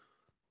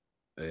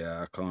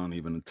 Yeah, I can't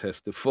even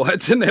testify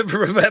to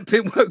never have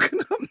been woken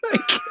up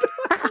naked.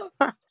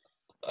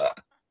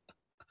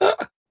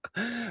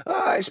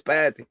 It's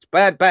bad. It's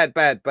bad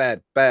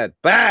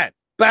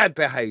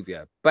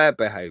behaviour. Bad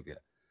behaviour.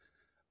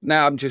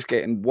 Now I'm just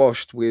getting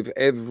washed with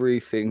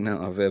everything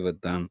that I've ever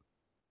done.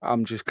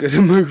 I'm just going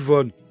to move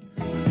on.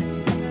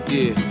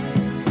 Yeah.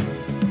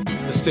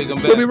 Let's take them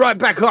back. We'll be right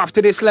back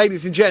after this,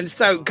 ladies and gents.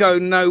 Don't go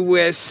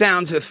nowhere.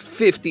 Sounds of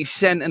 50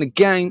 Cent and a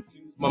game.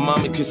 My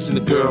mommy kissing a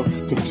girl,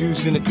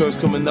 confusion occurs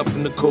coming up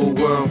in the cold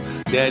world.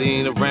 Daddy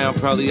ain't around,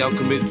 probably out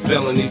committing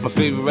felonies. My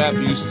favorite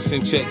rapper used to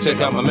sing, check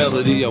out my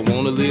melody. I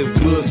wanna live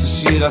good,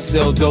 so shit, I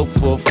sell dope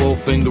for a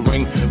 4-finger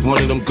ring.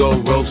 One of them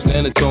gold ropes.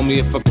 Nana told me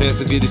if I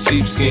pass, I get a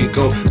sheepskin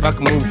coat. If I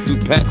can move a few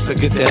packs, I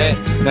get the hat.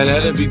 Now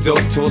that'd be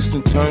dope. Tossed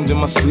and turned in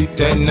my sleep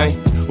that night.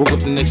 Woke up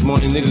the next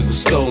morning, niggas have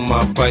stole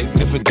my bike.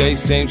 Different day,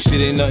 same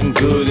shit, ain't nothing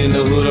good in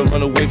the hood. I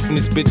run away from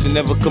this bitch and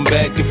never come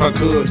back if I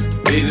could.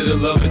 Hated the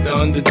love it, the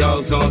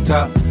underdogs on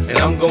top. And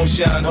I'm gon'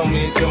 shine,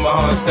 homie, until my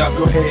heart stop.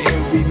 Go ahead,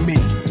 envy me.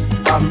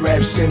 I'm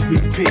Rap's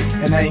MVP,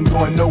 and I ain't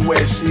going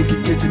nowhere, so you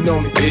can get to know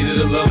me. Hated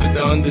the love it,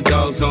 the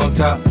underdogs on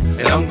top.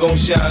 And I'm gon'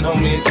 shine,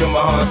 homie, until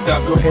my heart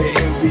stop. Go ahead,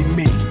 envy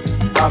me.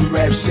 I'm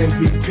Rap's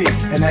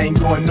MVP, and I ain't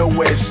going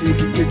nowhere, so you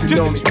can get to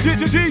know me.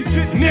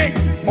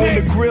 On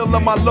the grill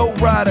of my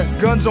lowrider,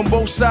 guns on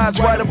both sides,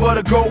 right above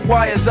the gold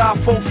wires. I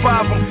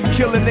 4-5 them,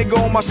 kill a nigga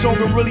on my song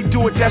and really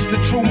do it. That's the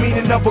true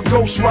meaning of a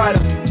ghost rider.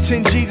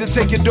 10 G's to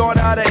take your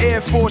daughter out of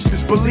Air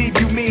Forces. Believe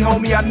you me,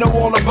 homie, I know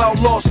all about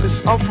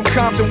losses. I'm from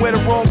Compton where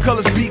the wrong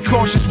colors be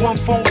cautious. One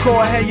phone call,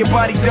 I had your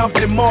body dumped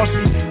in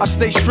Marcy. I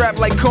stay strapped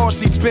like car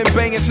seats, been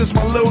banging since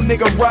my little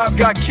nigga Rob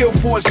got killed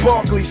for his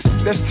Barclays.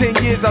 That's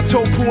 10 years, I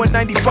told Pooh in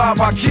 90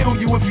 95. I'll kill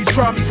you if you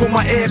try me for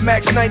my Air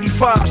Max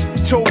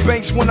 95s. Told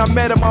Banks when I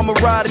met him I'ma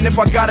ride, and if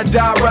I gotta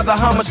die, rather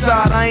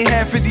homicide. I ain't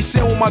had 50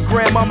 cent when my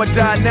grandmama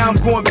died. Now I'm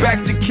going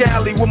back to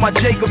Cali with my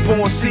Jacob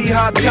on. See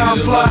how time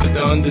fly.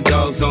 The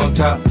underdogs on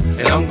top,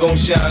 and I'm gon'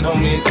 shine,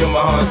 homie, until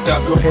my heart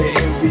stop. Go ahead,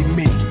 envy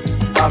me.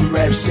 I'm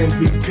Raps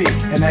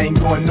MVP, and I ain't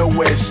going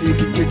nowhere, so you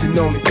can get to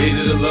know me.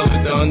 Hated the love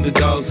of the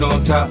underdogs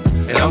on top,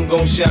 and I'm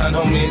gon' shine,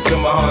 homie, until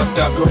my heart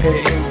stop. Go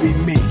ahead, envy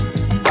me.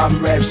 I'm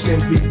Raps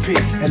MVP,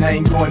 and I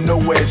ain't going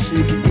nowhere, so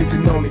you can get to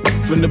know me.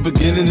 From the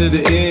beginning to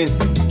the end,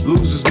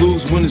 losers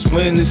lose, winners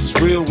win. This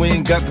is real, we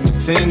ain't got to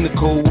pretend. The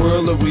cold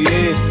world that we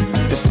in,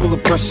 it's full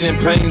of pressure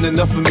and pain.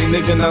 Enough of me,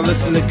 nigga, now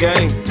listen to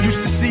game.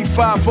 Used to see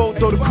 5-0,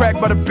 throw the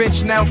crack by the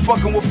bench. Now I'm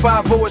fucking with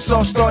 5-0, it's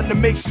all starting to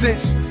make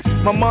sense.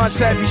 My mom's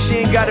happy, she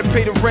ain't gotta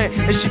pay the rent,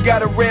 and she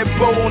got a red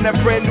bow on that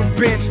brand new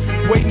Benz.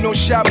 Waiting on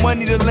shot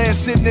money to land,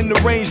 sitting in the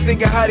range,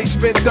 thinking how they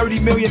spent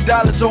 $30 million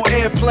on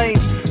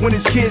airplanes when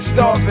his kids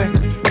starving.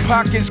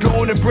 Pockets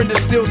going and Brenda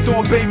still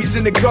throwing babies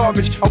in the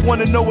garbage. I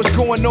wanna know what's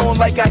going on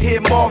like I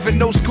hear Marvin.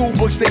 No school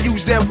books, they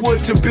use that wood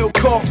to build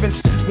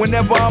coffins.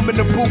 Whenever I'm in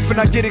the booth and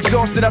I get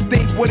exhausted, I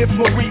think, what if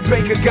Marie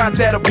Baker got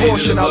that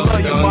abortion? I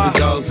love you, ma.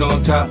 Underdogs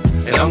on top,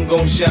 and I'm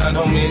gon' shine,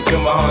 homie,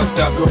 until my heart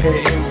stop. Go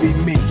ahead, envy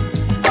me.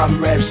 I'm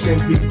Raps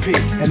MVP,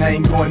 and I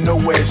ain't going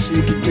nowhere, so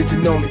you can get to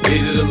know me.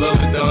 Hated the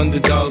love of the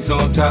underdogs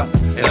on top,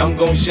 and I'm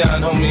gon'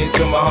 shine, homie,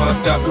 until my heart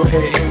stop. Go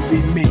ahead,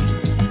 envy me.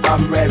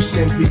 I'm Raps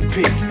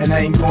MVP, and I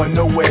ain't going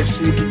nowhere,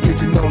 so you can get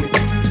to know me.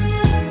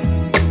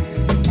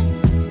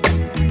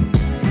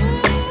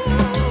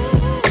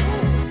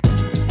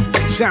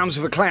 Sounds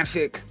of a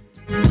classic.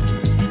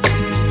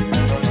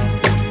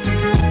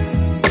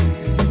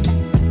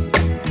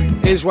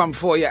 Here's one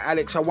for you,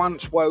 Alex. I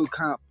once woke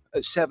up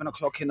at 7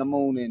 o'clock in the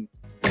morning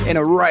in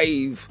a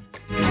rave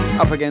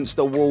up against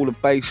a wall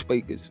of bass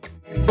speakers.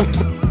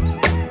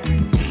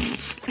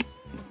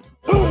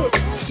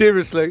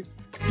 Seriously.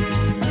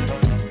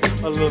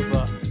 I love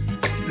that.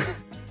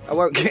 I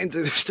won't get into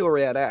the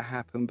story how that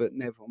happened, but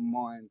never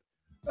mind.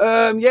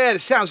 Yeah, the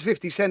sounds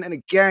 50 Cent in a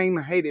game.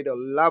 Hate it or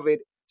love it.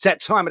 It's that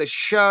time of the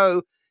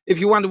show. If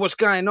you wonder what's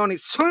going on,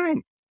 it's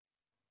time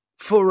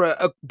for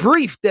a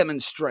brief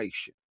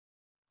demonstration.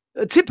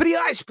 A tip of the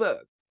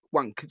iceberg,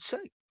 one could say,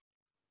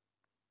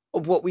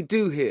 of what we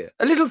do here.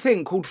 A little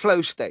thing called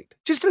flow state.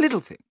 Just a little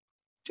thing.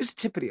 Just a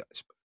tip of the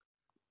iceberg.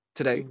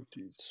 Today,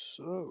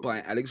 by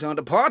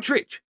Alexander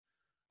Partridge.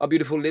 Our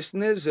beautiful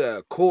listeners,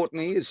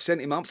 Courtney has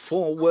sent him up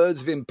 4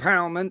 words of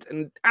empowerment,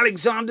 and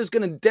Alexander's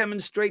going to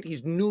demonstrate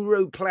his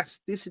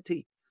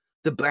neuroplasticity,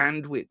 the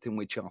bandwidth in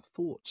which our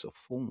thoughts are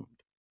formed.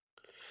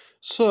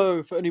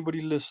 So, for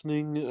anybody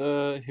listening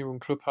here on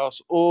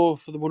Clubhouse, or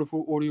for the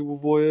wonderful audio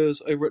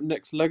voyeurs over at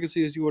Next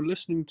Legacy as you are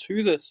listening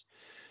to this,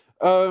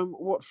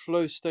 what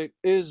flow state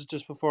is,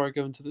 just before I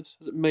go into this,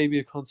 it may be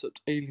a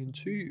concept alien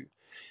to you.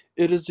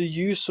 It is the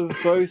use of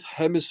both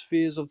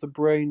hemispheres of the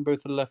brain,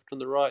 both the left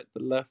and the right.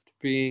 The left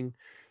being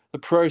the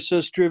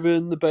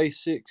process-driven, the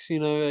basics,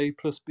 A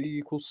plus B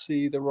equals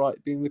C. The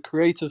right being the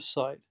creative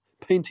side,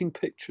 painting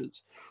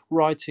pictures,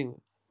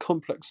 writing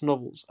complex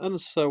novels, and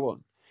so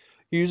on.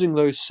 Using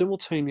those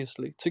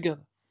simultaneously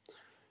together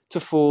to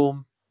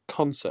form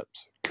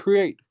concepts,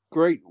 create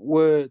great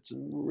words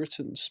and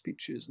written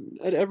speeches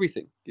and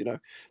everything,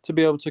 to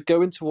be able to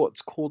go into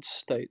what's called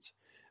state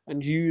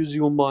and use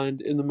your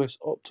mind in the most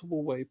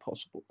optimal way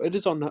possible. It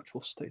is our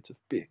natural state of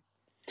being.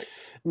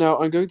 Now,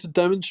 I'm going to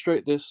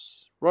demonstrate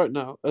this right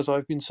now as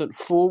I've been sent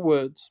 4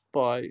 words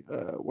by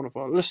one of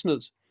our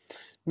listeners.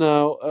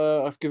 Now,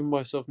 I've given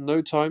myself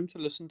no time to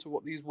listen to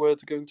what these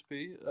words are going to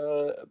be,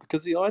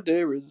 because the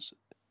idea is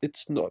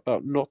it's not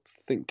about not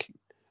thinking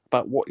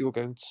about what you're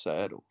going to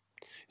say at all.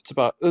 It's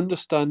about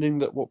understanding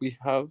that what we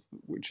have,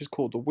 which is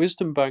called the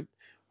wisdom bank,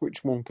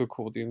 which one could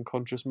call the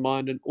unconscious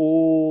mind, and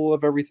all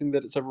of everything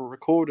that it's ever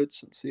recorded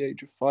since the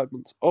age of 5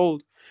 months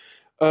old,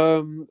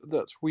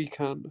 that we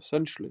can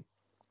essentially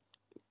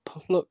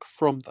pluck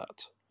from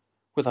that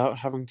without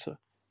having to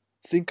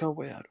think our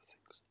way out of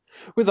things.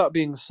 With that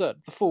being said,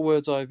 the 4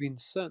 words I've been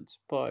sent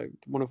by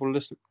the wonderful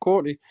listener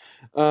Courtney,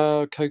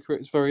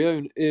 co-creator's very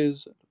own,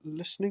 is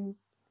listening,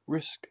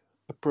 risk,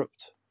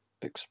 abrupt,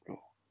 explore.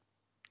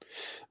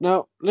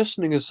 Now,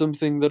 listening is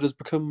something that has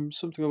become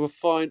something of a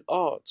fine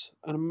art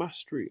and a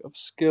mastery of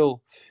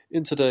skill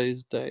in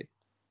today's day,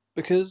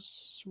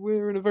 because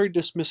we're in a very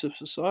dismissive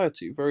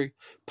society, very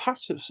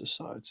passive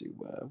society,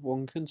 where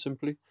one can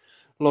simply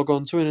log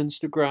on to an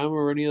Instagram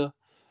or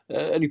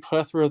any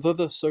plethora of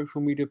other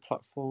social media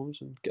platforms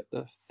and get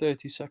their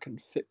 30-second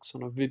fix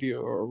on a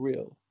video or a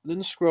reel, and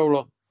then scroll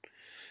on,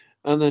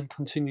 and then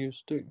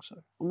continues doing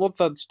so. And what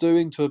that's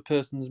doing to a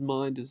person's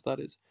mind is that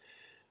it's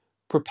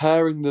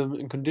preparing them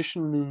and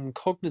conditioning them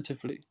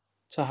cognitively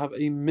to have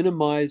a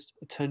minimized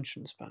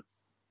attention span,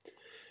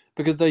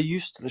 because they're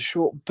used to the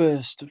short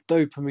burst of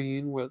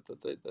dopamine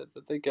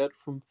that they get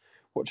from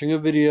watching a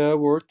video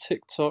or a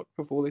TikTok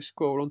before they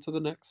scroll on to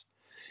the next.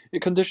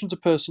 It conditions a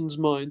person's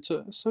mind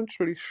to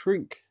essentially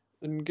shrink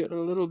and get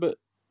a little bit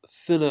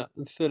thinner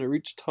and thinner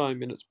each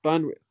time in its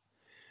bandwidth,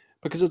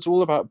 because it's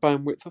all about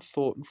bandwidth of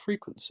thought and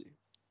frequency.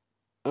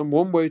 And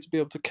one way to be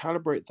able to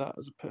calibrate that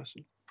as a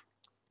person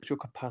is your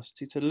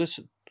capacity to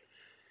listen.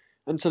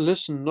 And to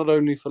listen not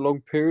only for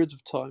long periods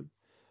of time,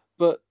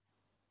 but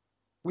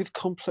with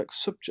complex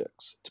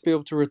subjects, to be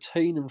able to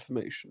retain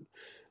information,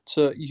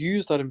 to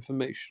use that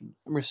information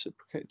and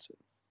reciprocate it.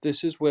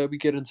 This is where we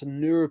get into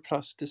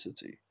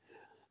neuroplasticity.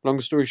 Long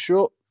story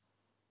short,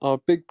 our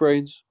big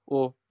brains,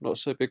 or not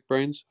so big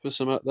brains for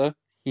some out there,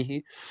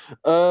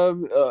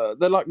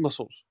 they're like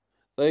muscles.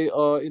 They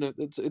are,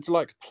 it's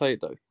like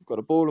Play-Doh. You've got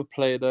a ball of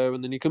Play-Doh,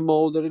 and then you can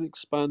mold it and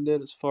expand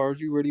it as far as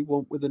you really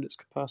want within its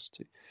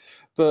capacity.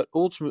 But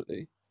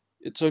ultimately,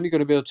 it's only going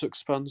to be able to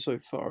expand so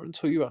far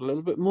until you add a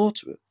little bit more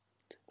to it,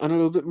 and a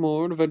little bit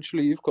more, and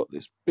eventually you've got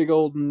this big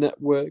old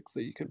network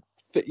that you can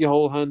fit your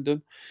whole hand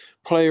in,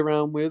 play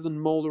around with,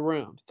 and mold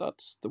around.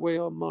 That's the way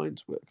our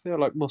minds work. They are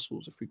like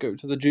muscles. If we go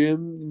to the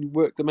gym and you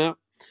work them out,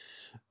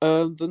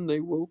 then they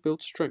will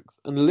build strength.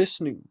 And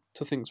listening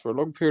to things for a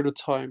long period of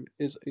time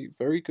is a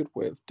very good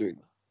way of doing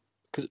that,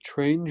 because it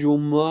trains your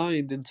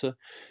mind into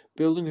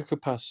building a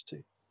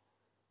capacity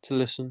to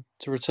listen,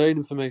 to retain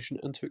information,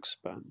 and to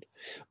expand.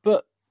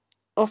 But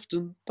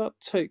often that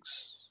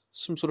takes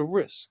some sort of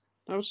risk.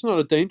 Now, it's not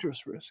a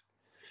dangerous risk.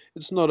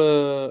 It's not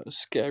a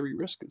scary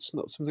risk. It's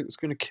not something that's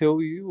going to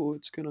kill you, or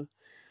it's going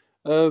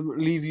to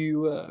leave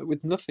you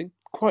with nothing.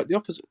 Quite the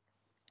opposite.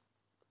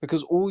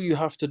 Because all you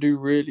have to do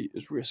really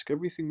is risk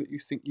everything that you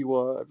think you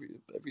are,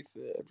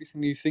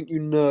 everything you think you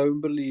know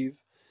and believe,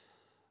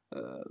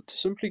 to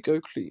simply go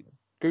clean,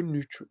 go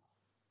neutral.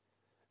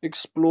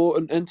 Explore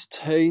and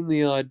entertain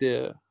the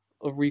idea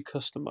of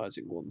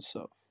recustomizing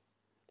oneself.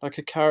 Like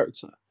a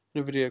character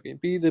in a video game.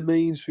 Be the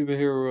main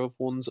superhero of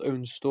one's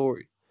own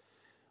story.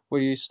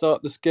 Where you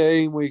start this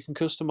game where you can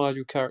customize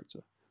your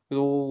character with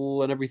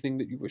all and everything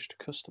that you wish to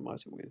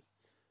customize it with.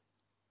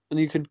 And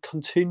you can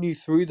continue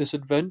through this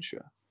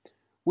adventure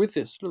with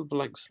this little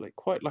blank slate,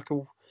 quite like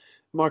a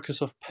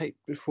Microsoft Paint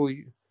before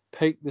you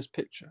paint this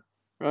picture,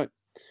 right?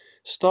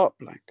 Start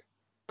blank,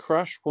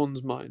 crash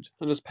one's mind,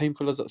 and as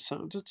painful as that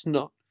sounds, it's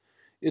not.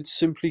 It's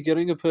simply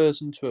getting a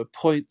person to a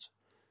point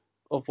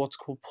of what's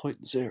called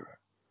point zero.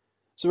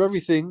 So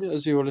everything,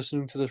 as you're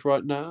listening to this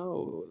right now,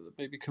 or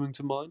maybe coming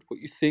to mind,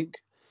 what you think,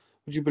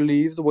 what you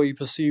believe, the way you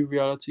perceive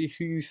reality,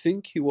 who you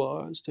think you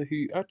are as to who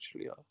you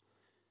actually are,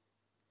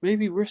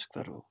 maybe risk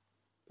that all.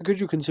 Because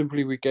you can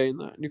simply regain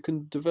that and you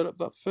can develop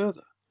that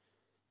further.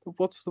 But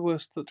what's the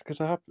worst that could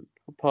happen,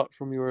 apart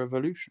from your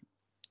evolution?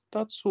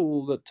 That's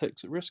all that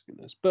takes a risk in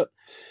this. But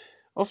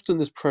often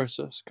this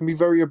process can be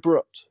very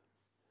abrupt.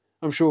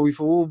 I'm sure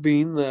we've all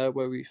been there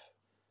where we've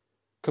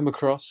come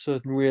across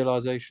certain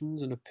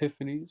realizations and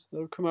epiphanies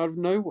that have come out of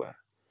nowhere.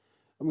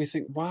 And we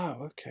think,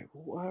 wow, okay,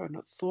 well, why have I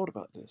not thought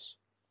about this?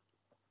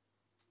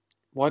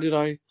 Why did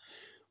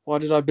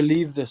I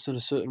believe this in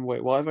a certain way?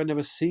 Why have I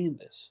never seen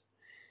this?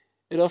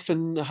 It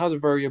often has a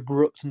very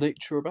abrupt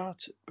nature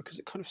about it because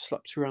it kind of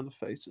slaps you around the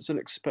face. It's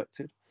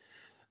unexpected,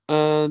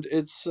 and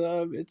it's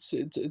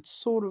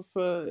sort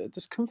of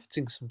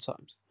discomforting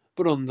sometimes.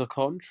 But on the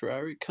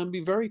contrary, it can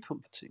be very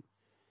comforting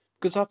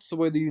because that's the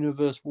way the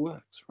universe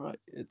works, right?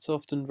 It's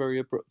often very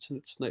abrupt in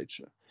its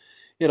nature.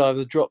 It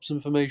either drops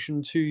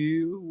information to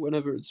you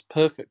whenever it's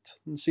perfect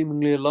and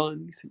seemingly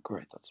aligned. You think,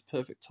 great, that's a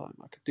perfect time.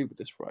 I could do with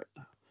this right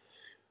now.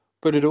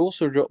 But it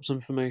also drops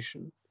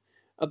information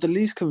at the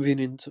least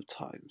convenient of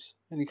times.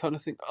 And you kind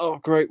of think, oh,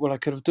 great, well, I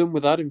could have done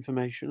with that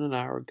information an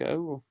hour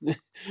ago, or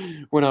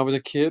when I was a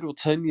kid, or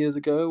 10 years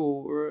ago,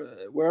 or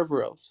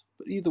wherever else.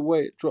 But either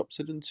way, it drops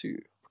it into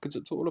you, because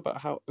it's all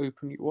about how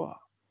open you are.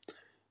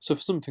 So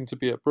for something to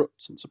be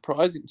abrupt and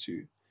surprising to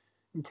you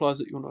implies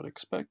that you're not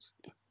expecting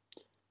it.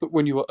 But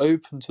when you are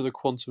open to the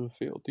quantum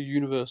field, the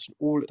universe and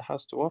all it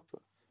has to offer,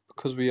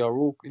 because we are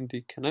all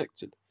indeed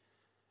connected,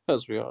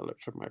 as we are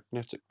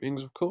electromagnetic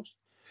beings, of course,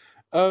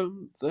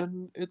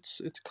 then it's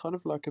kind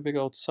of like a big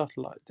old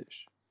satellite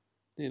dish.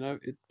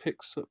 It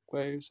picks up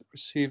waves, it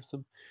receives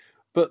them.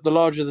 But the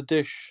larger the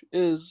dish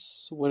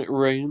is, when it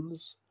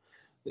rains,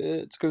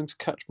 it's going to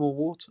catch more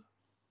water.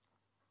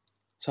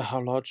 So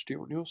how large do you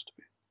want yours to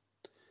be?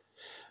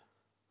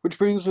 Which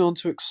brings me on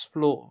to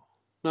explore.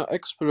 Now,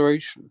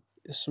 exploration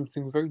is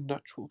something very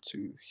natural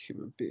to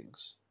human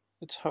beings.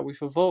 It's how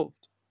we've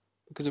evolved.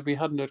 Because if we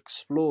hadn't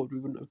explored, we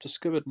wouldn't have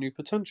discovered new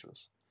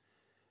potentials,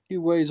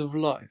 new ways of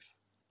life,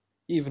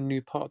 even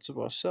new parts of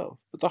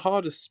ourselves. But the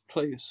hardest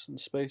place and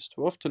space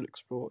to often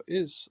explore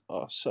is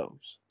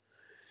ourselves,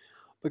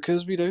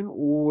 because we don't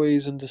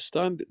always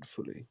understand it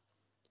fully.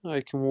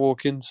 I can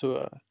walk into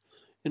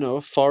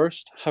a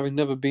forest, having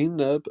never been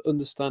there, but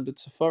understand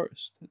it's a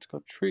forest. It's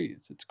got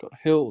trees, it's got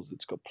hills,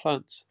 it's got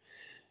plants,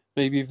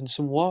 maybe even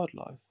some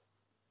wildlife.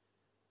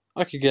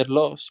 I could get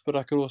lost, but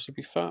I could also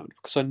be found,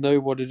 because I know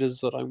what it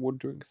is that I'm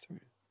wandering through.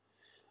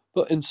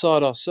 But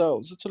inside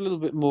ourselves, it's a little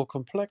bit more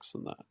complex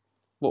than that.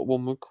 What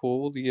one would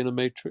call the inner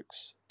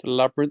matrix, the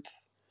labyrinth,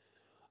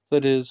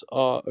 that is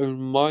our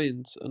own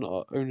minds and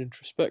our own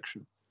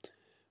introspection.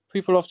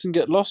 People often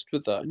get lost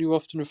with that, and you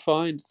often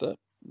find that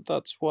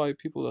that's why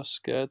people are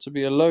scared to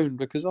be alone,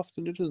 because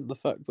often it isn't the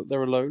fact that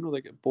they're alone or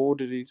they get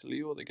bored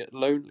easily or they get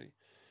lonely.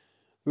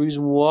 The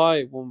reason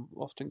why one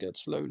often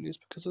gets lonely is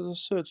because there's a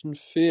certain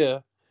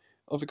fear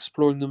of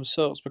exploring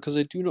themselves, because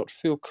they do not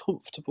feel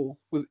comfortable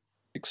with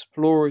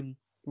exploring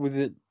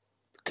within,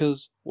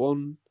 because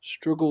one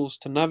struggles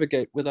to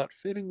navigate without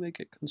feeling they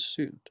get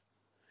consumed.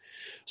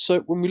 So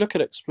when we look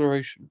at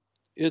exploration,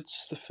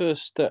 it's the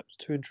first step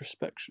to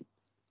introspection,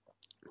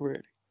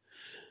 really.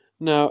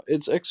 Now,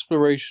 it's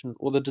exploration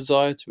or the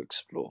desire to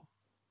explore.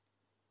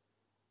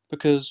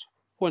 Because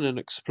when an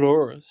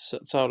explorer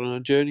sets out on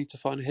a journey to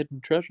find a hidden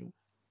treasure,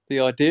 the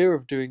idea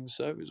of doing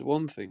so is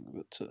one thing,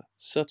 but to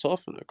set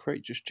off on a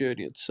courageous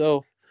journey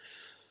itself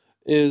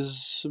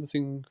is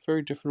something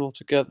very different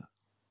altogether.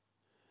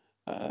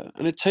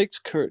 And it takes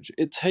courage,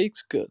 it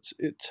takes guts,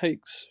 it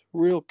takes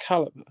real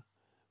caliber,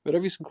 but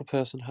every single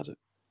person has it.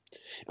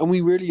 And we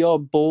really are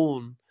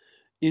born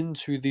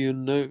into the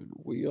unknown.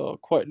 We are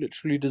quite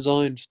literally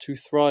designed to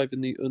thrive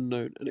in the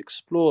unknown and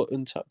explore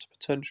untapped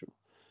potential,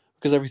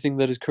 because everything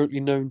that is currently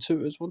known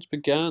to us once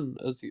began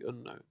as the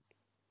unknown.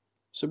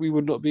 So we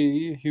would not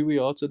be who we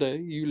are today.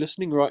 You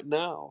listening right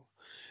now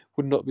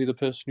would not be the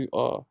person you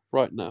are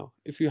right now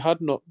if you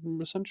had not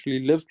essentially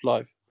lived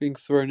life being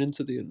thrown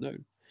into the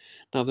unknown.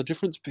 Now, the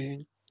difference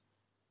being,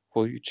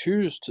 will you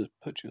choose to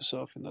put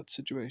yourself in that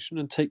situation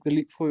and take the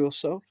leap for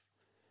yourself,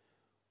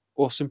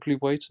 or simply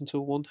wait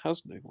until one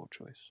has no more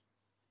choice?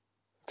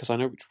 Because I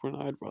know which one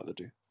I'd rather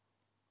do.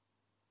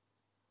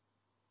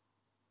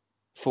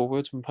 4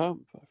 words of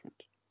empowerment, my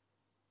friend.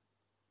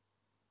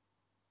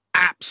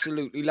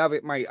 Absolutely love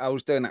it, mate. I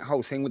was doing that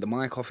whole thing with the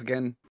mic off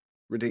again.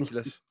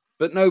 Ridiculous.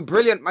 But no,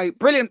 brilliant, mate.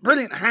 Brilliant,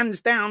 brilliant.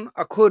 Hands down.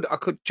 I could.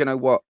 Do you know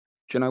what?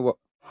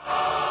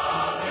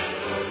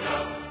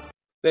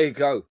 There you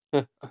go.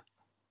 It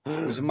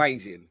was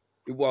amazing.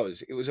 It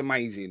was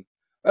amazing.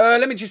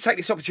 Let me just take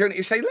this opportunity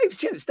to say, ladies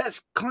and gents,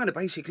 that's kind of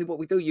basically what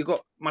we do. You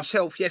got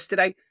myself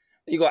yesterday.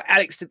 You got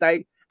Alex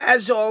today.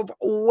 As of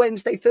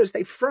Wednesday,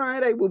 Thursday,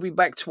 Friday, we'll be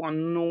back to our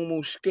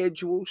normal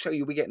schedule. So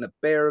you'll be getting a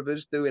pair of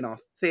us doing our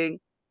thing,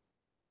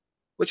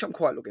 which I'm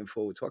quite looking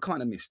forward to. I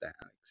kind of miss that,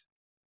 Alex.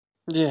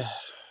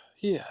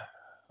 Yeah,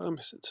 I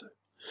miss it too.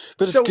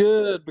 But So, it's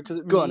good because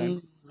it go on,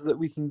 means that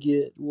we can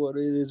get what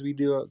it is we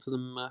do out to the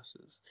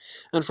masses.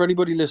 And for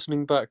anybody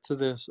listening back to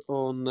this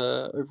on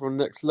over on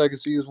Next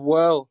Legacy as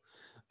well,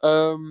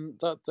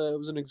 that there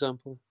was an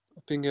example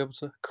of being able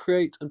to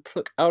create and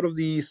pluck out of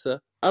the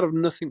ether, out of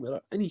nothing,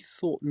 without any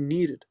thought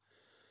needed,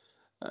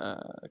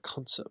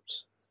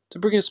 concepts to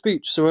bring a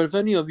speech. So if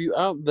any of you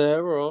out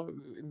there are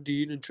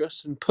indeed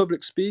interested in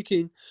public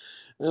speaking,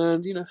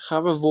 and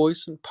have a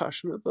voice and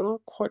passionate, but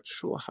aren't quite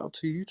sure how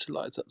to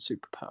utilize that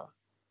superpower,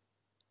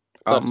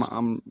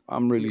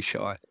 I'm really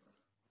shy.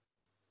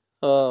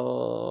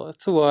 Oh,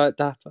 it's all right,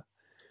 Dapper.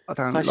 I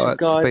don't I shall like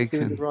guide you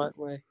speaking. the right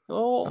way.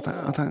 Oh,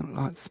 I don't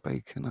like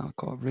speaking. I've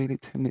got a really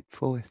timid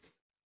voice.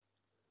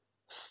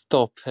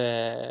 Stop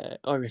it!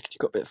 I reckon you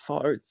got a bit of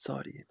fire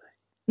inside of you,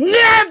 mate.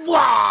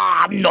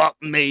 Never! Not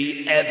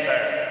me,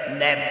 ever.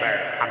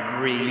 Never.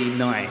 I'm really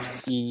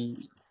nice.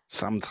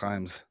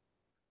 Sometimes.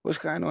 What's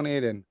going on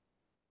here then?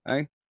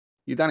 Hey?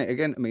 You done it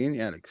again to me, ain't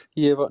you, Alex?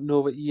 Yeah, but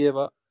no, but yeah,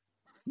 but.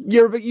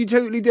 Yeah, but you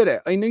totally did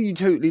it. I knew you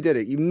totally did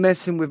it. You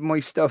messing with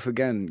my stuff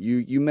again.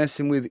 You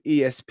messing with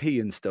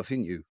ESP and stuff,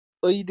 ain't you?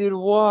 Oh, you did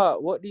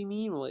what? What do you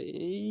mean?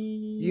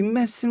 You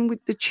messing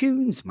with the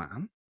tunes,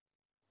 man.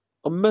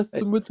 I'm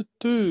messing with the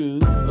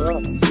tunes?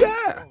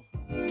 Yeah.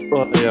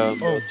 Check it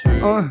out.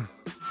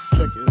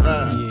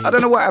 I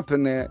don't know what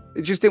happened there.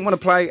 It just didn't want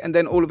to play, and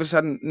then all of a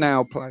sudden,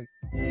 now play.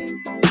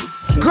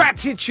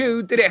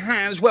 Gratitude that it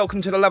has.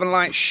 Welcome to the Love and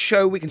Light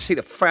Show. We can see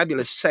the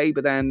fabulous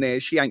Sabre down there.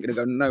 She ain't going to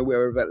go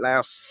nowhere without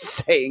Laos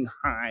saying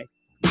hi.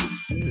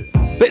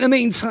 But in the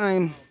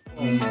meantime,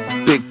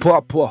 Big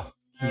Papa.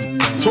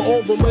 To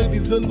all the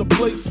ladies in the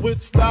place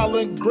with style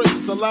and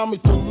grace, allow me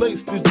to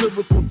lace these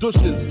lyrical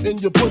douches in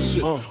your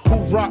bushes. Who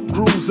rock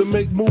grooves and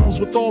make moves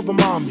with all the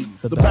mommies.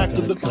 The back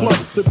of the club,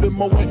 sipping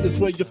Moet is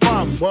where you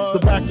find me.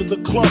 The back of the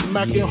club,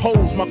 macking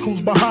holes, my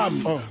crew's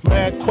behind me.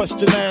 Mad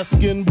question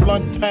asking,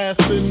 blunt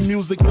passing,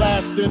 music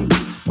lasting.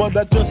 But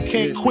I just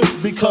can't quit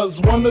because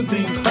one of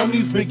these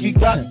honeys Biggie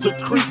got to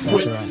creep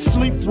with,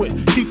 sleep with,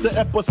 keep the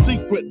ep a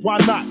secret. Why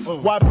not?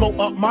 Why blow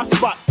up my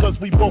spot? Cause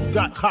we both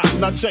got hot.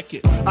 Now check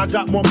it. I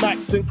got more Mac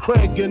than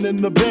Craig and in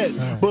the bed.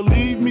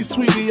 Believe me,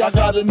 sweetie, I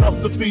got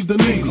enough to feed the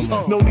needy.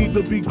 No need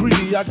to be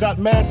greedy. I got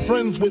mad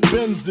friends with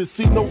Benzes.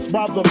 See notes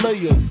by the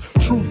layers.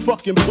 True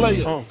fucking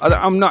players.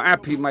 I'm not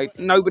happy, mate.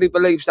 Nobody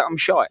believes that I'm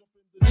shy.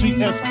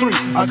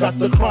 GF3, I got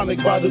the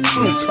chronic by the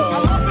tree.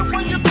 I love it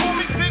when you call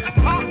me Big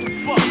Papa.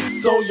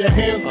 Throw your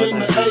hands in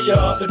the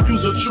air if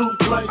you's a true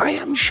player. I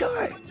am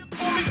shy.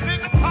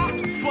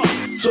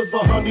 To the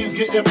honeys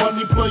getting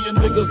money, playing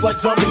niggas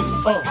like dummies.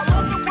 I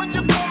love it when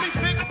you call me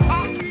Big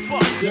Papa.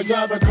 You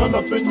got a gun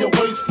up in your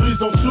waist, please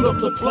don't shoot up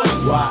the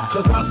place. Why?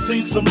 Cause I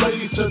see some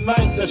ladies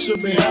tonight that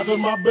should be having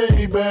my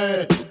baby.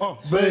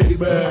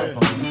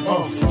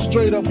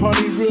 Straight up,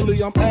 honey,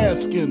 really, I'm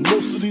asking.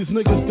 Most of these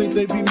niggas think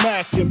they be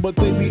macking, but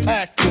they be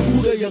acting.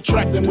 Who they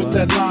attracting with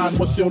that line?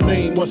 What's your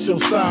name? What's your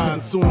sign?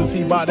 Soon as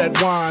he buy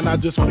that wine, I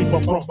just creep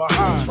up from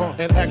behind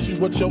and ask you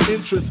what your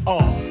interests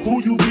are.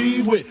 Who you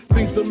be with?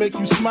 Things to make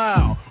you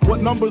smile.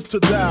 What numbers to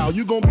dial?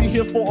 You gon' be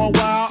here for a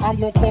while. I'm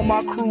gon' call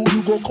my crew.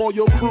 You gon' call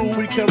your crew.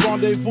 We can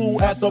rendezvous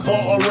at the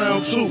bar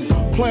around 2.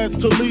 Plans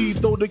to leave,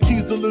 throw the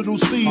keys to little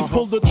C's.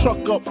 Pull the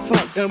truck up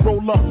front and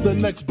roll up the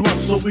next blunt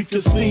so we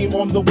can steam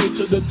on the way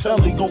to the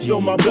telly. Gon'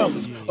 fill my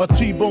belly. A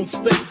T-bone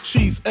steak,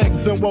 cheese,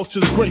 eggs, and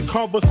Welch's grape.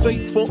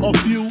 Conversate for a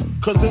few,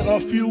 cause in a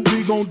few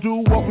we gon' do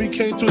what we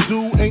came to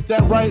do. Ain't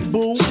that right,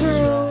 boo?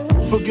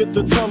 Forget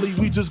the telly,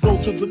 we just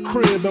go to the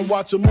crib and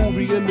watch a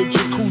movie in the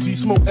jacuzzi.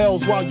 Smoke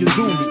L's while you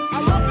do me.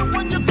 I love it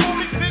when you call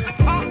me Big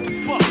Papa.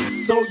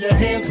 Throw your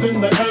hands in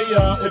the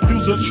air if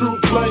you's a true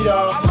player.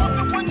 I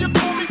love it when you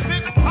call me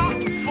Big Papa.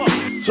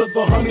 To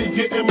the honeys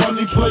getting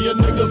money, playing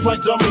niggas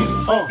like dummies.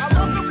 I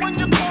love it when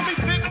you call me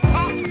Big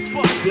Papa.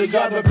 You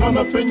got a gun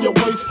up in your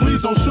waist,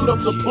 please don't shoot up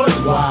the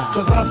place. Wow.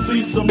 Cause I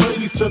see some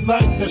ladies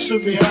tonight that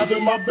should be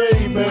having my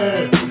baby.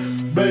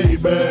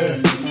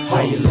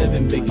 How you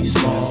living, Biggie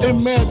Smalls?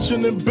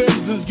 Imagining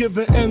Benzes,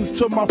 giving ends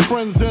to my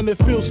friends, and it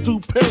feels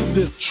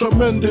stupendous.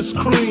 Tremendous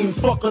cream,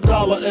 fuck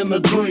 $1 and a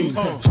dream.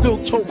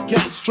 Still tote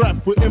gas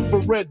strapped with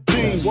infrared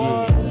beams.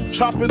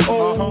 Chopping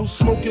O's,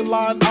 smoking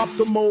line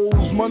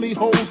optimals, money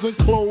holes and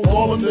clothes,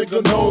 all a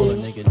nigga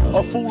knows.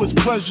 A foolish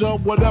pleasure,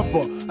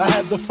 whatever. I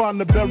had to find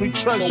the buried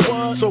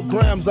treasure, so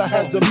grams I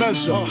had to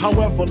measure.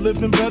 However,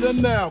 living better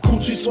now,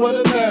 coochie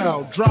sweater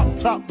now. Drop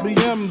top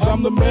BMs,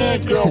 I'm the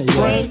man,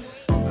 girlfriend.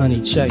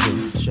 Honey, check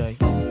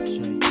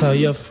it. Tell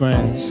your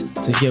friends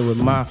to get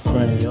with my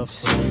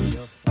friends.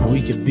 And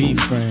we could be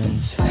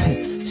friends.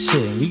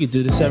 Shit, we could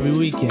do this every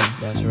weekend.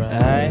 That's right.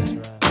 Alright?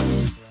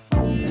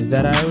 Is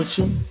that alright with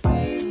you?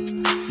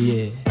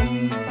 Yeah.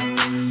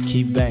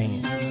 Keep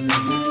banging. I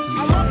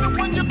love it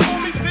when you call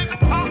me Big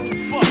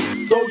Papa.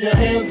 Throw your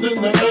hands in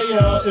the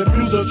air if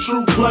you's a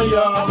true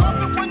player. I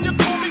love it when you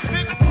call me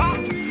Big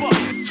Papa.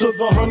 To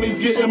the honeys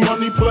getting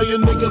money,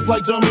 playing niggas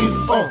like dummies.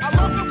 I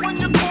love it when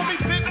you call me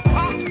Big Papa.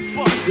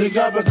 You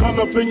got a gun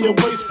up in your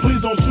waist,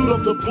 please don't shoot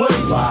up the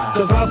place. Wow.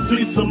 Cause I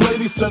see some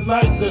ladies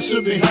tonight that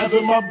should be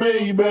having my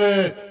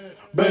baby.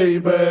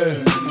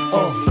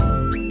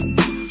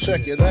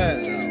 Check it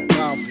out.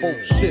 Now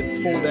folks shit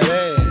for that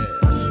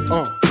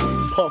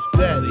ass. Puff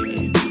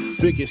Daddy,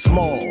 Biggie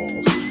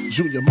Smalls,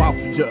 Junior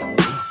Mafia,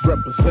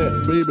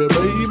 represent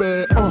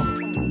baby.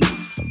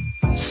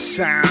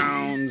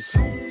 Sounds.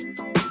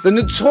 The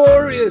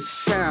notorious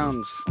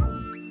sounds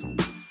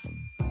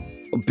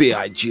of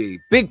B.I.G.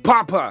 Big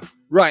Papa,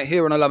 right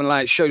here on 11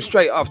 Light Show,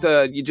 straight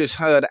after you just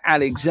heard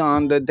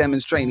Alexander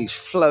demonstrating his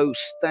flow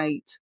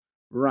state,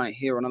 right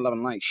here on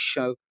 11 Light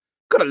Show.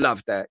 Gotta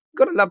love that.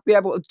 Gotta love being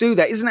able to do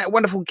that. Isn't that a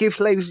wonderful gift,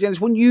 ladies and gents?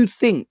 When you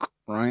think,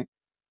 right,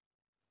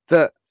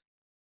 that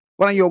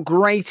one of your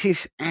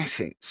greatest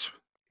assets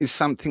is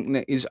something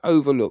that is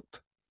overlooked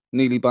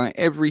nearly by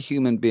every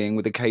human being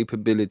with the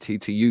capability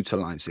to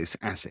utilize this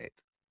asset.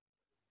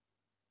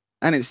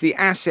 And it's the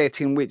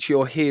asset in which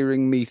you're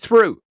hearing me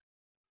through.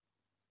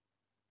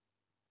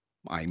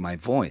 My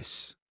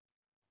voice.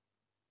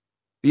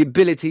 The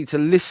ability to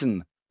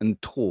listen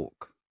and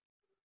talk.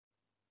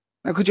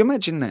 Now, could you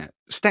imagine that?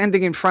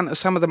 Standing in front of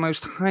some of the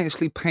most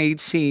highly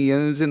paid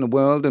CEOs in the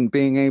world and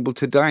being able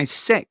to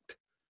dissect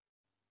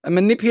and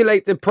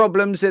manipulate the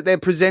problems that they're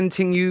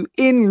presenting you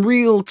in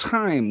real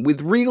time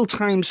with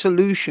real-time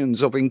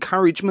solutions of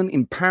encouragement,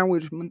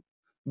 empowerment,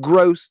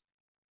 growth,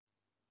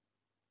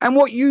 and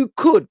what you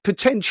could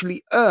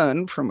potentially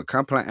earn from a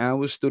couple of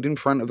hours stood in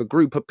front of a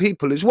group of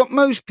people is what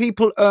most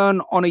people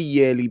earn on a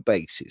yearly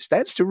basis.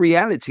 That's the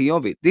reality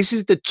of it. This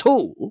is the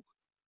tool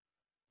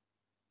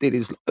that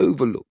is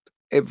overlooked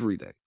every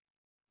day.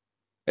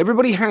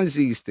 Everybody has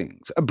these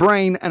things, a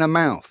brain and a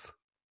mouth.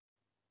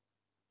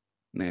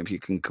 Now, if you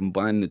can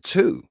combine the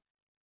two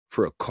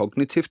for a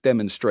cognitive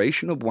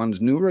demonstration of one's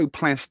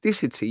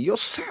neuroplasticity, you're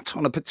sat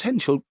on a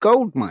potential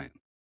goldmine.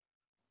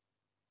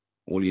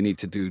 All you need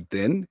to do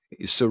then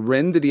is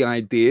surrender the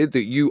idea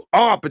that you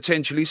are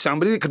potentially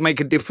somebody that could make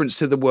a difference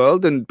to the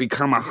world and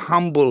become a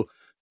humble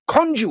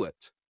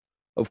conduit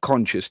of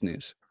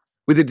consciousness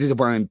with a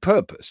divine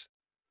purpose.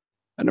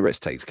 And the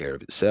rest takes care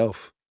of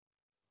itself.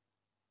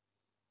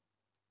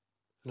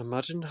 And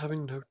imagine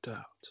having no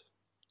doubt.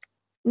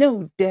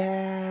 No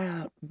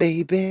doubt,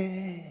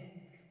 baby.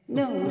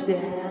 No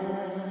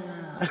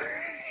doubt.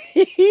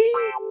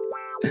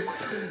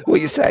 What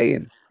are you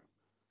saying?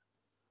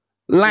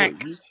 Lack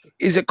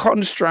is a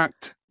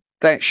construct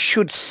that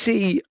should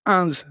see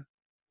us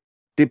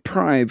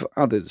deprive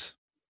others.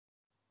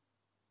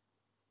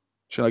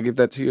 Shall I give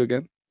that to you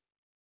again?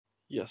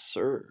 Yes,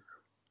 sir.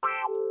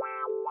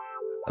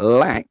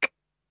 Lack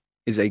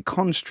is a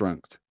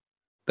construct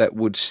that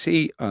would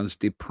see us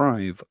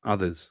deprive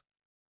others.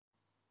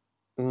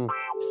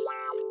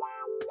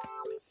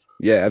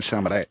 Yeah, have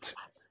some of that.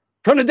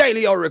 From the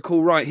Daily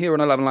Oracle right here on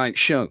the Love and Light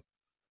Show.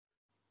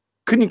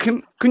 Can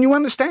you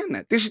understand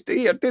that? This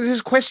is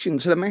a question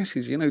to the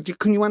masses, you know.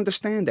 Can you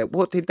understand that?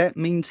 What did that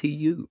mean to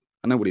you?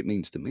 I know what it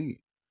means to me.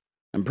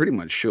 I'm pretty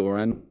much sure.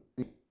 And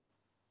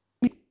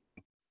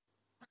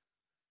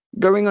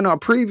going on our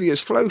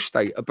previous flow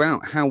state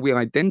about how we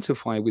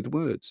identify with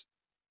words.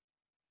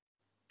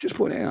 Just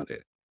put it out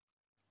there.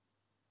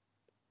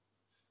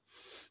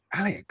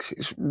 Alex,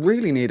 it's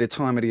really near the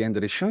time of the end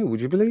of the show.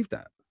 Would you believe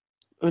that?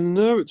 I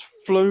know, it's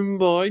flown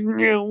by.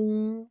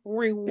 Isn't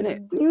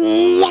it?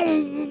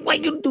 Why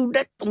you do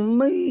that to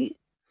me?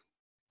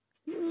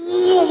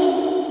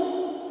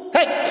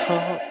 Hey!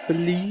 Can't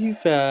believe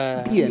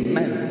it. Bien,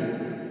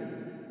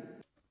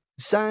 man.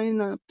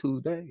 Sign up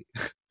today.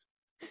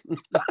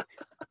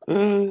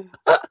 We'll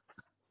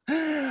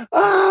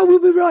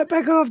be right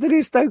back after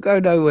this. Don't go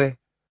nowhere.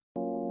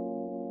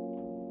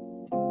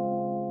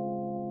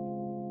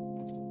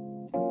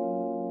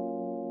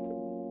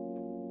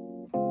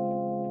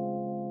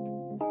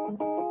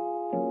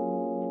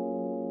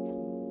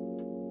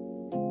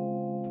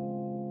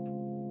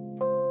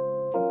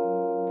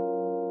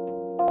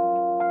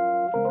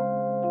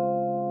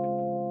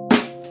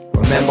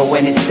 Remember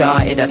when it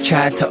started, I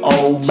tried to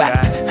hold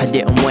back. I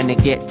didn't want to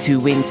get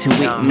too into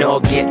it, nor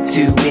get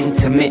too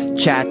intimate.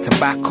 Tried to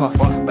back off,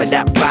 but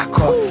that back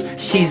off,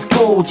 she's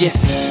gorgeous.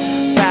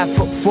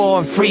 5'4"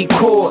 and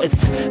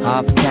 3/4,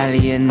 half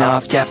Italian,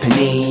 half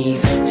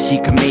Japanese. She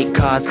can make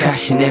cars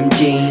crash in them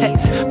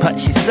jeans, but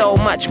she's so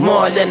much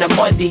more than a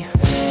body.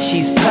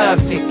 She's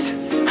perfect.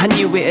 I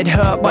knew it'd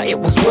hurt, but it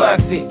was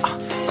worth it.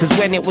 Cause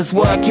when it was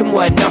working,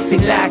 weren't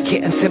nothing like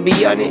it. And to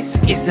be honest,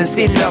 it's as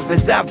in love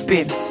as I've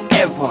been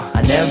ever.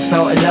 I never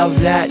felt a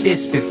love like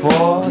this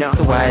before.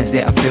 So why is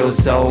it I feel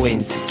so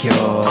insecure?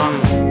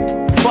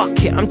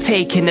 Fuck it, I'm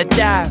taking a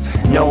dive.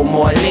 No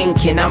more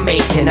linking, I'm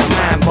making a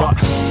man. But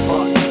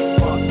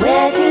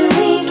where do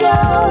we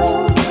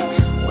go?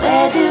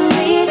 Where do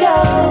we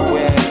go?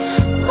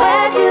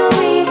 Where do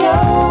we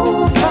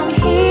go from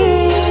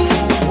here?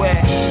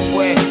 Where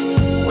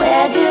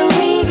do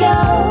we go?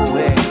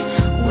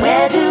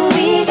 Where do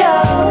we go?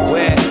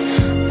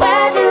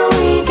 Where do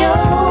we go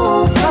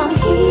from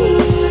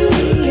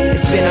here?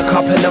 It's been a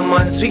couple of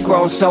months, we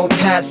grow so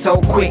tight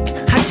so quick.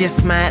 I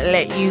just might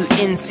let you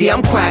in, see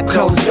I'm quite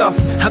closed off.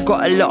 I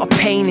got a lot of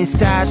pain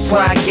inside, so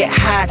I get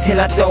high till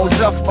I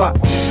doze off. But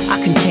I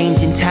can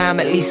change in time,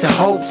 at least I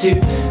hope to.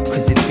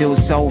 Cause it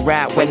feels so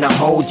right when I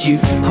hold you.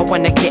 I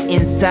wanna get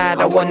inside,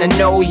 I wanna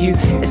know you.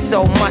 It's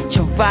so much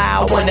of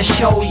I wanna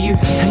show you.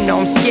 I know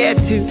I'm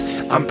scared to,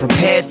 I'm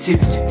prepared to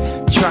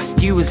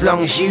trust you as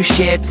long as you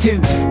share too.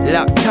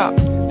 Locked up,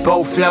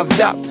 both loved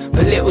up,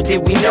 but little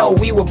did we know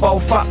we were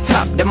both fucked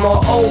up. The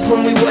more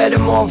open we were, the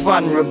more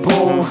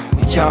vulnerable,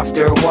 which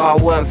after a while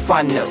weren't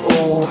fun at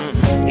all.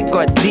 It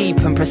got deep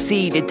and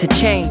proceeded to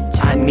change.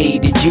 I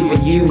needed you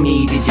and you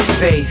needed your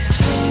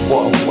space.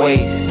 What a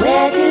waste.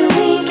 Where do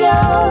we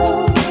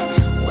go?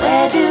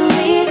 Where do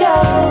we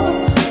go?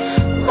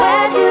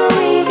 Where do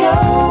we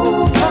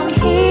go from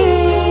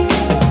here?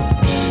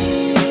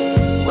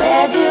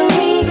 Where do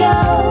we go?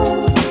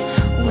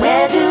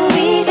 Where do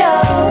we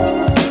go?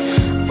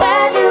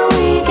 Where do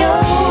we go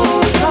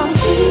from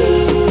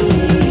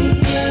here?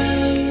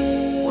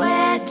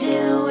 Where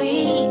do we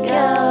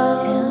go?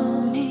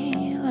 Tell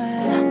me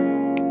where.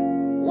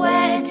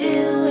 Where do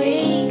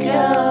we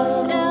go?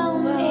 Tell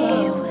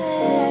me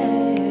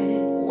where.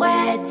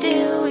 Where do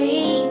we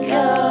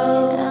go?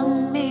 Tell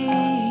me.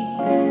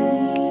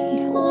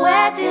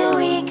 Where do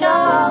we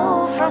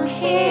go from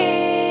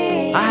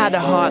here? I had a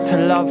heart to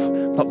love,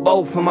 but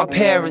both of my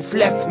parents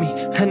left me,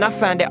 and I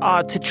found it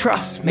hard to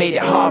trust. Made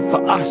it hard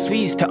for us. We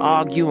used to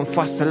argue and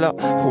fuss a lot.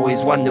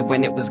 Always wondered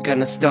when it was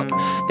gonna stop.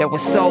 There were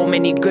so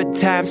many good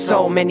times,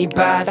 so many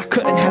bad. I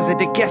couldn't hazard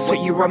to guess what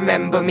you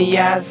remember me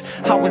as.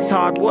 I was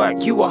hard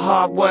work, you were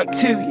hard work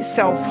too. You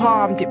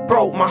self-harmed, it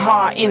broke my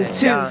heart in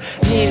two.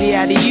 Nearly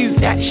out of you,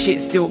 that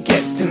shit still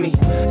gets to me.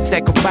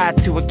 Said goodbye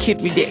to a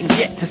kid we didn't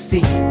get to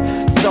see.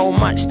 So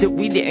much that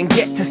we didn't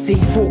get to see.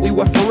 Thought we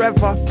were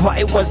forever, but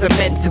it wasn't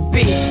meant to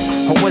be.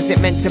 Or was it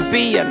meant to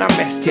be? And I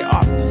messed it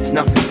up. It's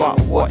nothing but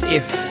what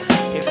if.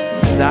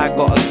 Cause I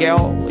got a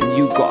girl and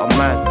you got a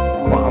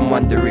man, but I'm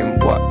wondering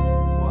what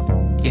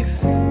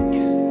if.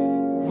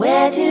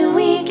 Where do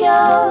we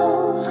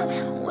go?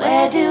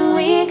 Where do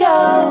we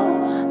go?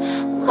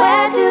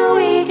 Where do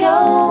we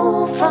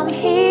go from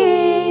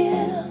here?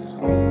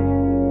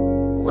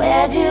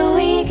 Where do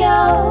we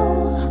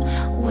go?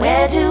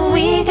 Where do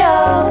we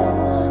go?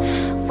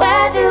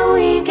 Where do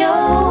we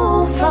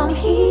go from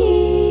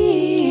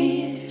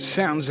here?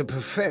 Sounds of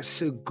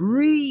Professor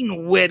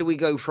Green. Where do we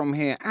go from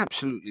here?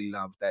 Absolutely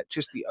love that.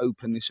 Just the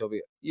openness of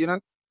it, you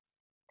know?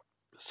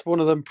 It's one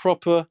of them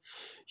proper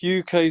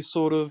UK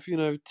sort of, you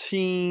know,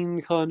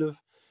 teen kind of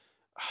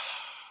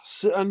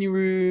sit in your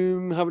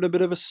room, having a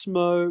bit of a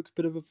smoke,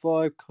 bit of a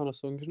vibe kind of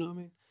song. Do you know what I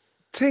mean?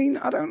 Teen,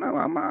 I don't know.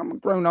 I'm a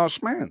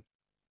grown-ass man.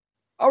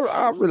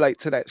 I relate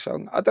to that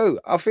song. I do.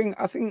 I think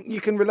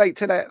you can relate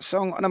to that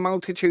song on a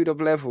multitude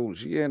of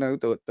levels. You know,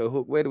 the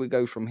hook. Where do we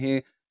go from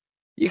here?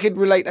 You could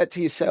relate that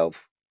to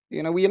yourself.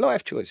 You know, with your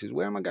life choices.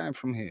 Where am I going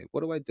from here?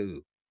 What do I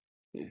do?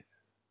 Yeah.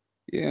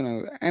 You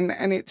know, and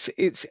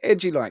it's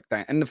edgy like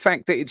that, and the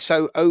fact that it's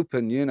so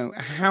open. You know,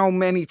 how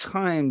many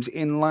times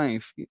in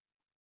life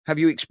have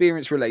you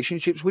experienced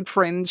relationships with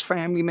friends,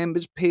 family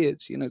members,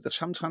 peers? You know, that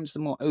sometimes the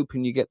more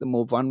open you get, the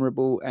more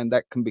vulnerable, and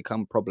that can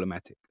become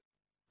problematic.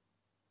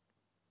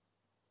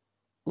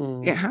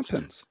 It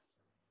happens.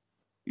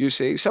 You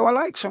see, so I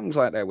like songs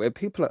like that where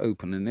people are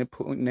open and they're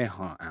putting their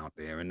heart out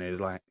there, and they're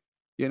like,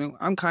 you know,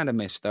 I'm kind of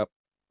messed up.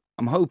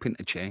 I'm hoping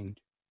to change.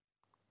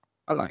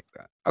 I like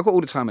that. I've got all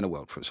the time in the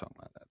world for a song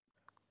like that.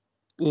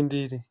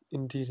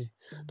 Indeedy.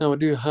 Now I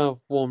do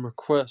have one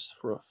request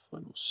for a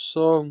final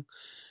song.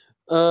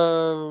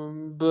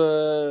 But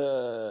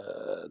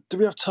do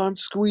we have time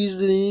to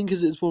squeeze it in?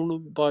 Because it's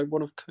by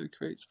one of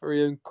Co-Create's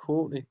very own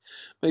Courtney.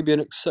 Maybe an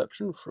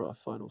exception for our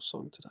final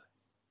song today.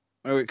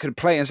 Oh, it could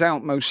play us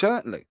out, most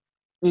certainly.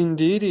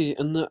 Indeedy,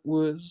 and that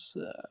was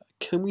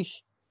Can We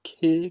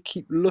Hear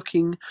Keep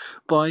Looking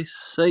by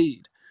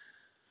Sade.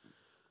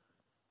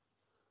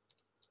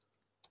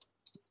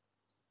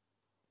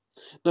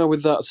 Now,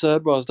 with that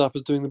said, whilst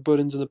Dapper's doing the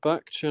buttons in the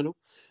back channel,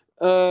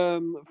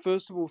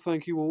 first of all,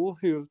 thank you all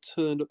who have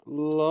turned up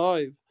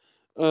live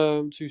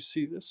to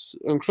see this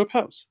on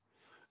Clubhouse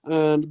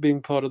and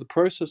being part of the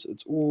process.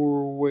 It's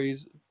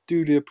always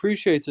duly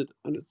appreciated,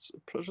 and it's a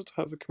pleasure to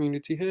have a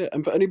community here.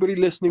 And for anybody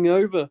listening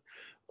over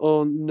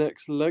on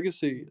Next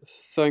Legacy,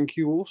 thank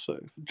you also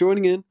for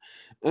joining in.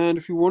 And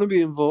if you want to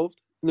be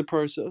involved in the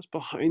process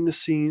behind the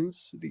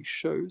scenes, these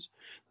shows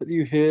that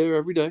you hear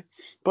every day,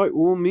 by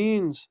all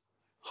means,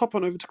 hop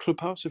on over to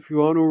Clubhouse if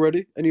you aren't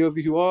already. Any of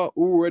you who are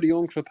already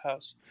on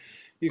Clubhouse,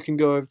 you can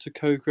go over to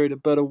Co-Create a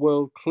Better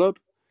World Club,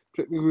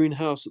 click the green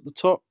house at the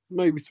top,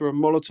 maybe throw a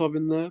Molotov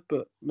in there,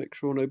 but make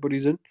sure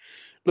nobody's in.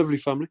 Lovely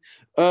family.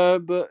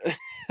 But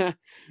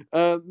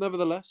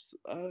nevertheless,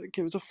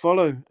 give it a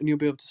follow and you'll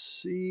be able to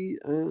see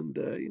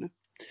and,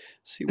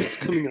 see what's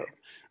coming up.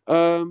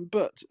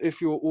 But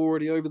if you're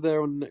already over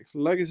there on Next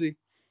Legacy,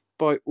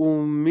 by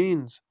all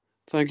means,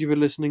 thank you for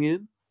listening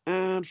in,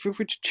 and feel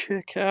free to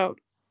check out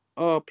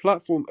our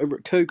platform over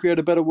at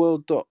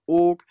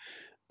co-createabetterworld.org,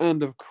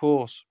 and of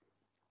course,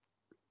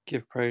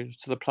 give praise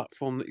to the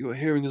platform that you are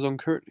hearing us on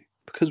currently,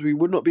 because we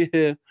would not be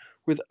here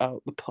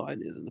without the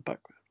pioneers in the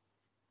background.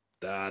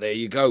 There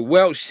you go.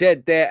 Well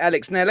said there,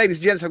 Alex. Now, ladies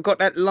and gents, I've got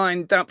that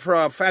lined up for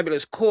our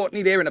fabulous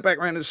Courtney there in the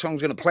background. The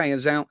song's going to play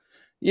us out.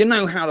 You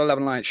know how the Love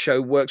and Light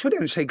show works. We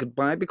don't say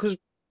goodbye because,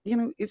 you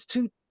know, it's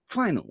too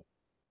final.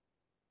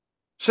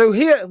 So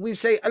here we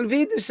say Auf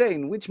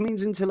Wiedersehen, which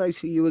means until I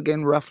see you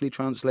again, roughly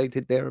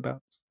translated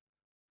thereabouts.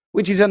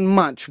 Which is a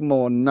much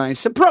more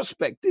nicer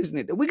prospect, isn't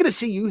it? We're going to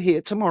see you here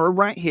tomorrow,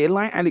 right here,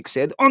 like Alex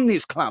said, on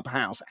this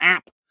Clubhouse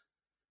app,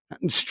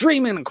 and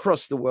streaming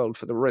across the world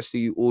for the rest of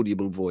you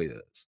audible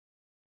voyeurs.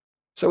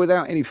 So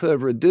without any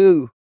further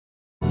ado,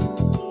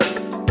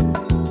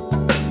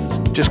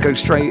 just go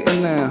straight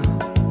in there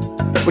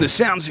with the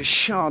sounds of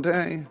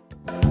Sade.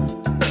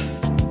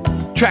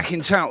 Track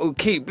entitled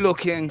Keep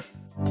Looking.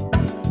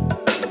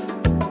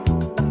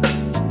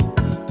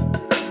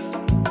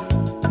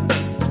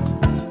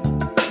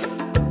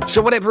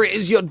 So whatever it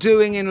is you're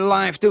doing in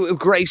life, do it with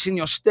grace in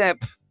your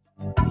step,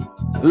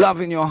 love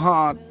in your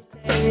heart.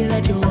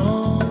 That you're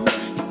wrong,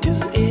 you do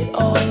it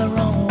all the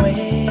wrong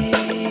way.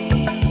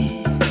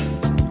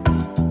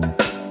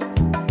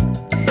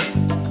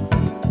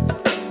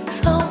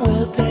 Some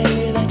will tell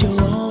you that you're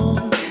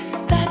wrong,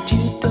 that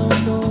you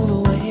don't know the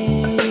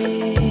way.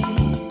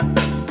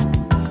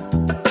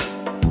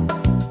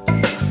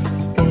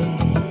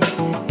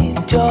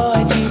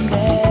 Enjoy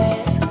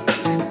gymnast,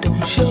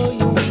 don't show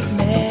your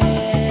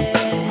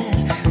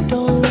weakness,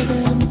 don't let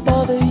them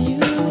bother you,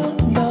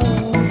 no.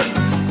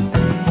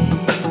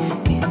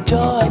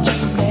 Enjoy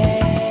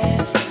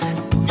gymnast,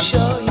 don't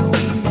show your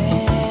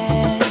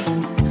weakness,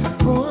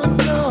 oh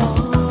no.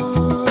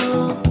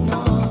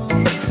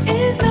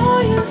 It's no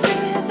use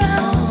sitting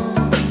down,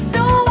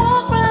 don't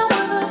walk around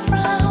with a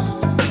frown,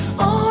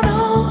 oh no.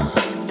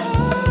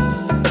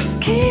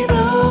 Keep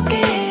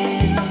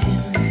looking,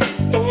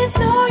 it's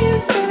no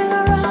use sitting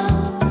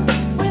around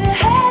with your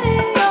head in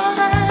your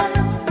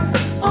hands,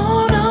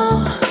 oh no.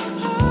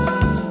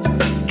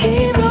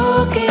 Keep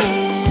looking.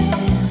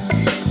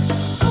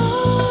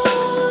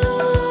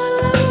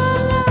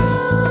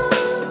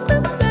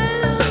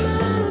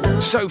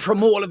 So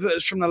from all of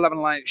us from the Love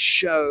and Light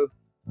show,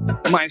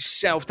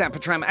 myself, Dapper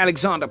Tram,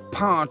 Alexander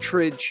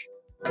Partridge,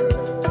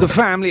 the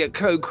family at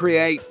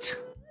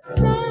Co-Create,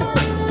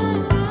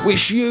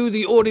 wish you,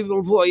 the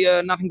audible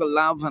voyeur, nothing but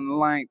love and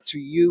light to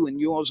you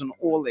and yours and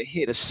all that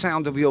hear the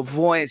sound of your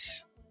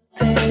voice.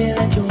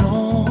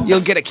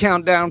 You'll get a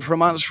countdown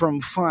from us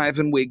from 5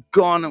 and we're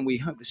gone, and we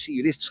hope to see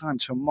you this time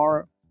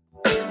tomorrow.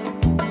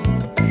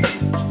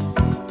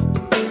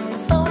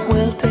 Some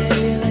will tell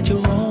you that you're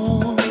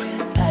wrong,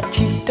 that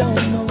you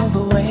don't know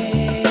the way.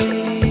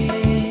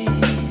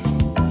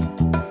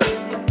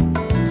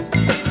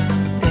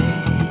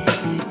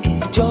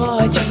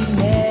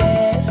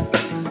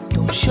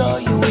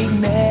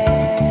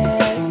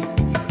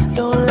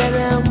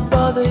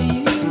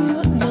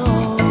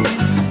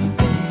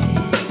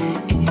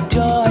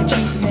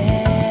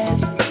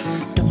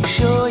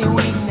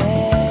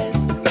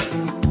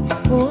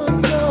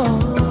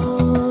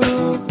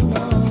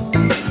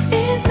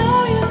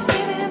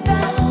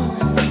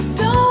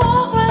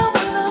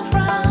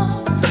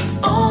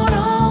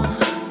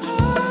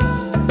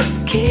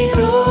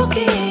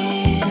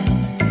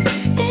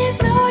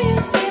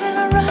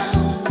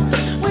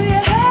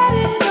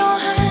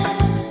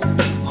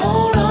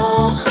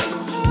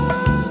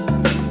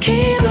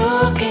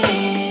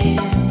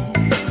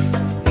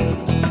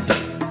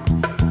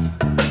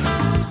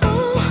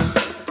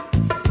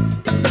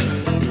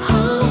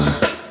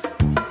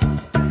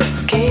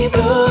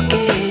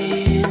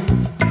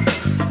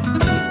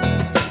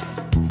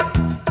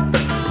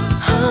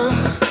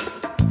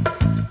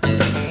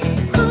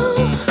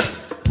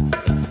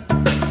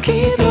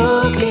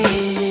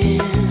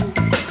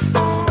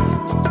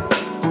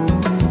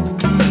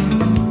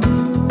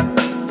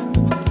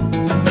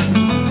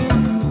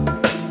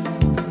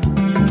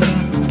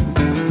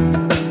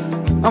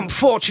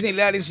 Unfortunately,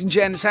 ladies and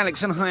gents,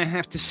 Alex and I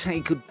have to say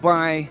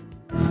goodbye.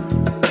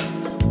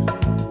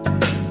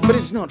 But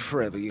it's not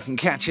forever. You can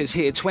catch us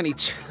here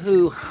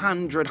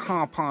 2200,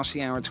 half past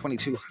the hour,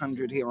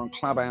 2200 here on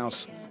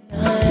Clubhouse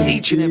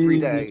each and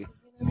every day.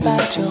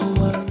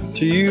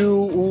 To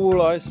you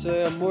all I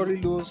say,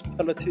 Amorilos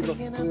Palatino,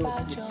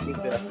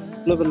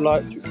 love and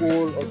light to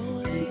all of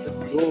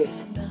you.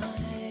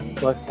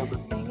 My family.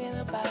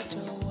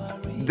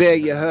 There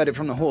you heard it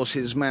from the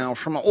horse's mouth,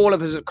 from all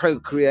of us at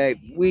Procreate.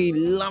 We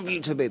love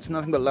you to bits.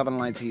 Nothing but love and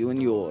light to you and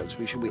yours.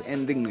 We shall be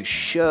ending the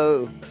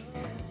show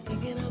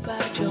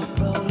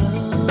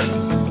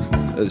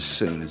as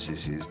soon as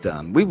this is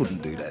done. We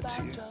wouldn't do that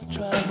to you.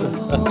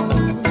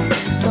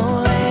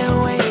 Don't lay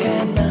awake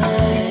at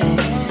night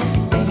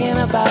thinking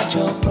about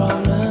your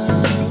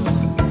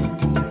problems.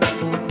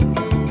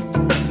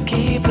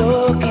 Keep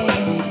looking.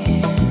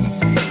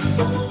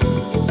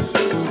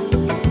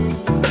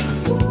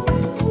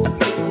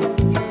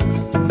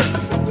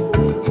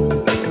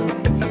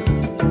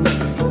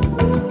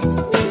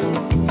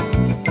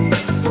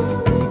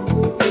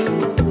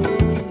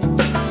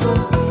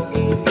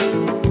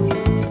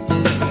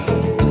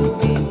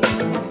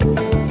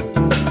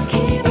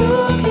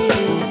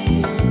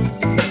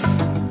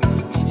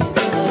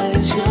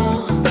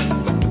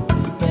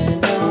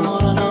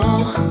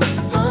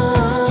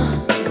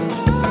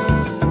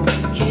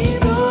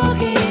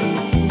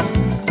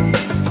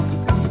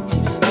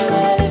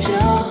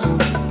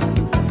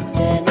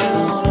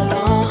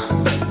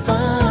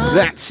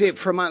 That's it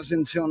from us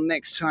until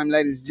next time,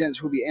 ladies and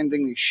gents. We'll be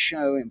ending the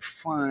show in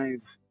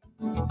 5,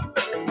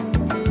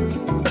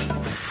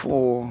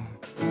 4,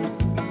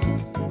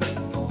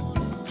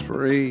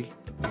 3,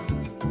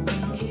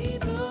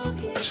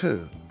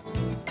 2,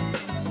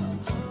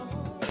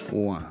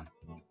 1.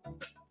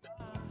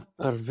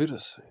 Auf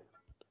Wiedersehen.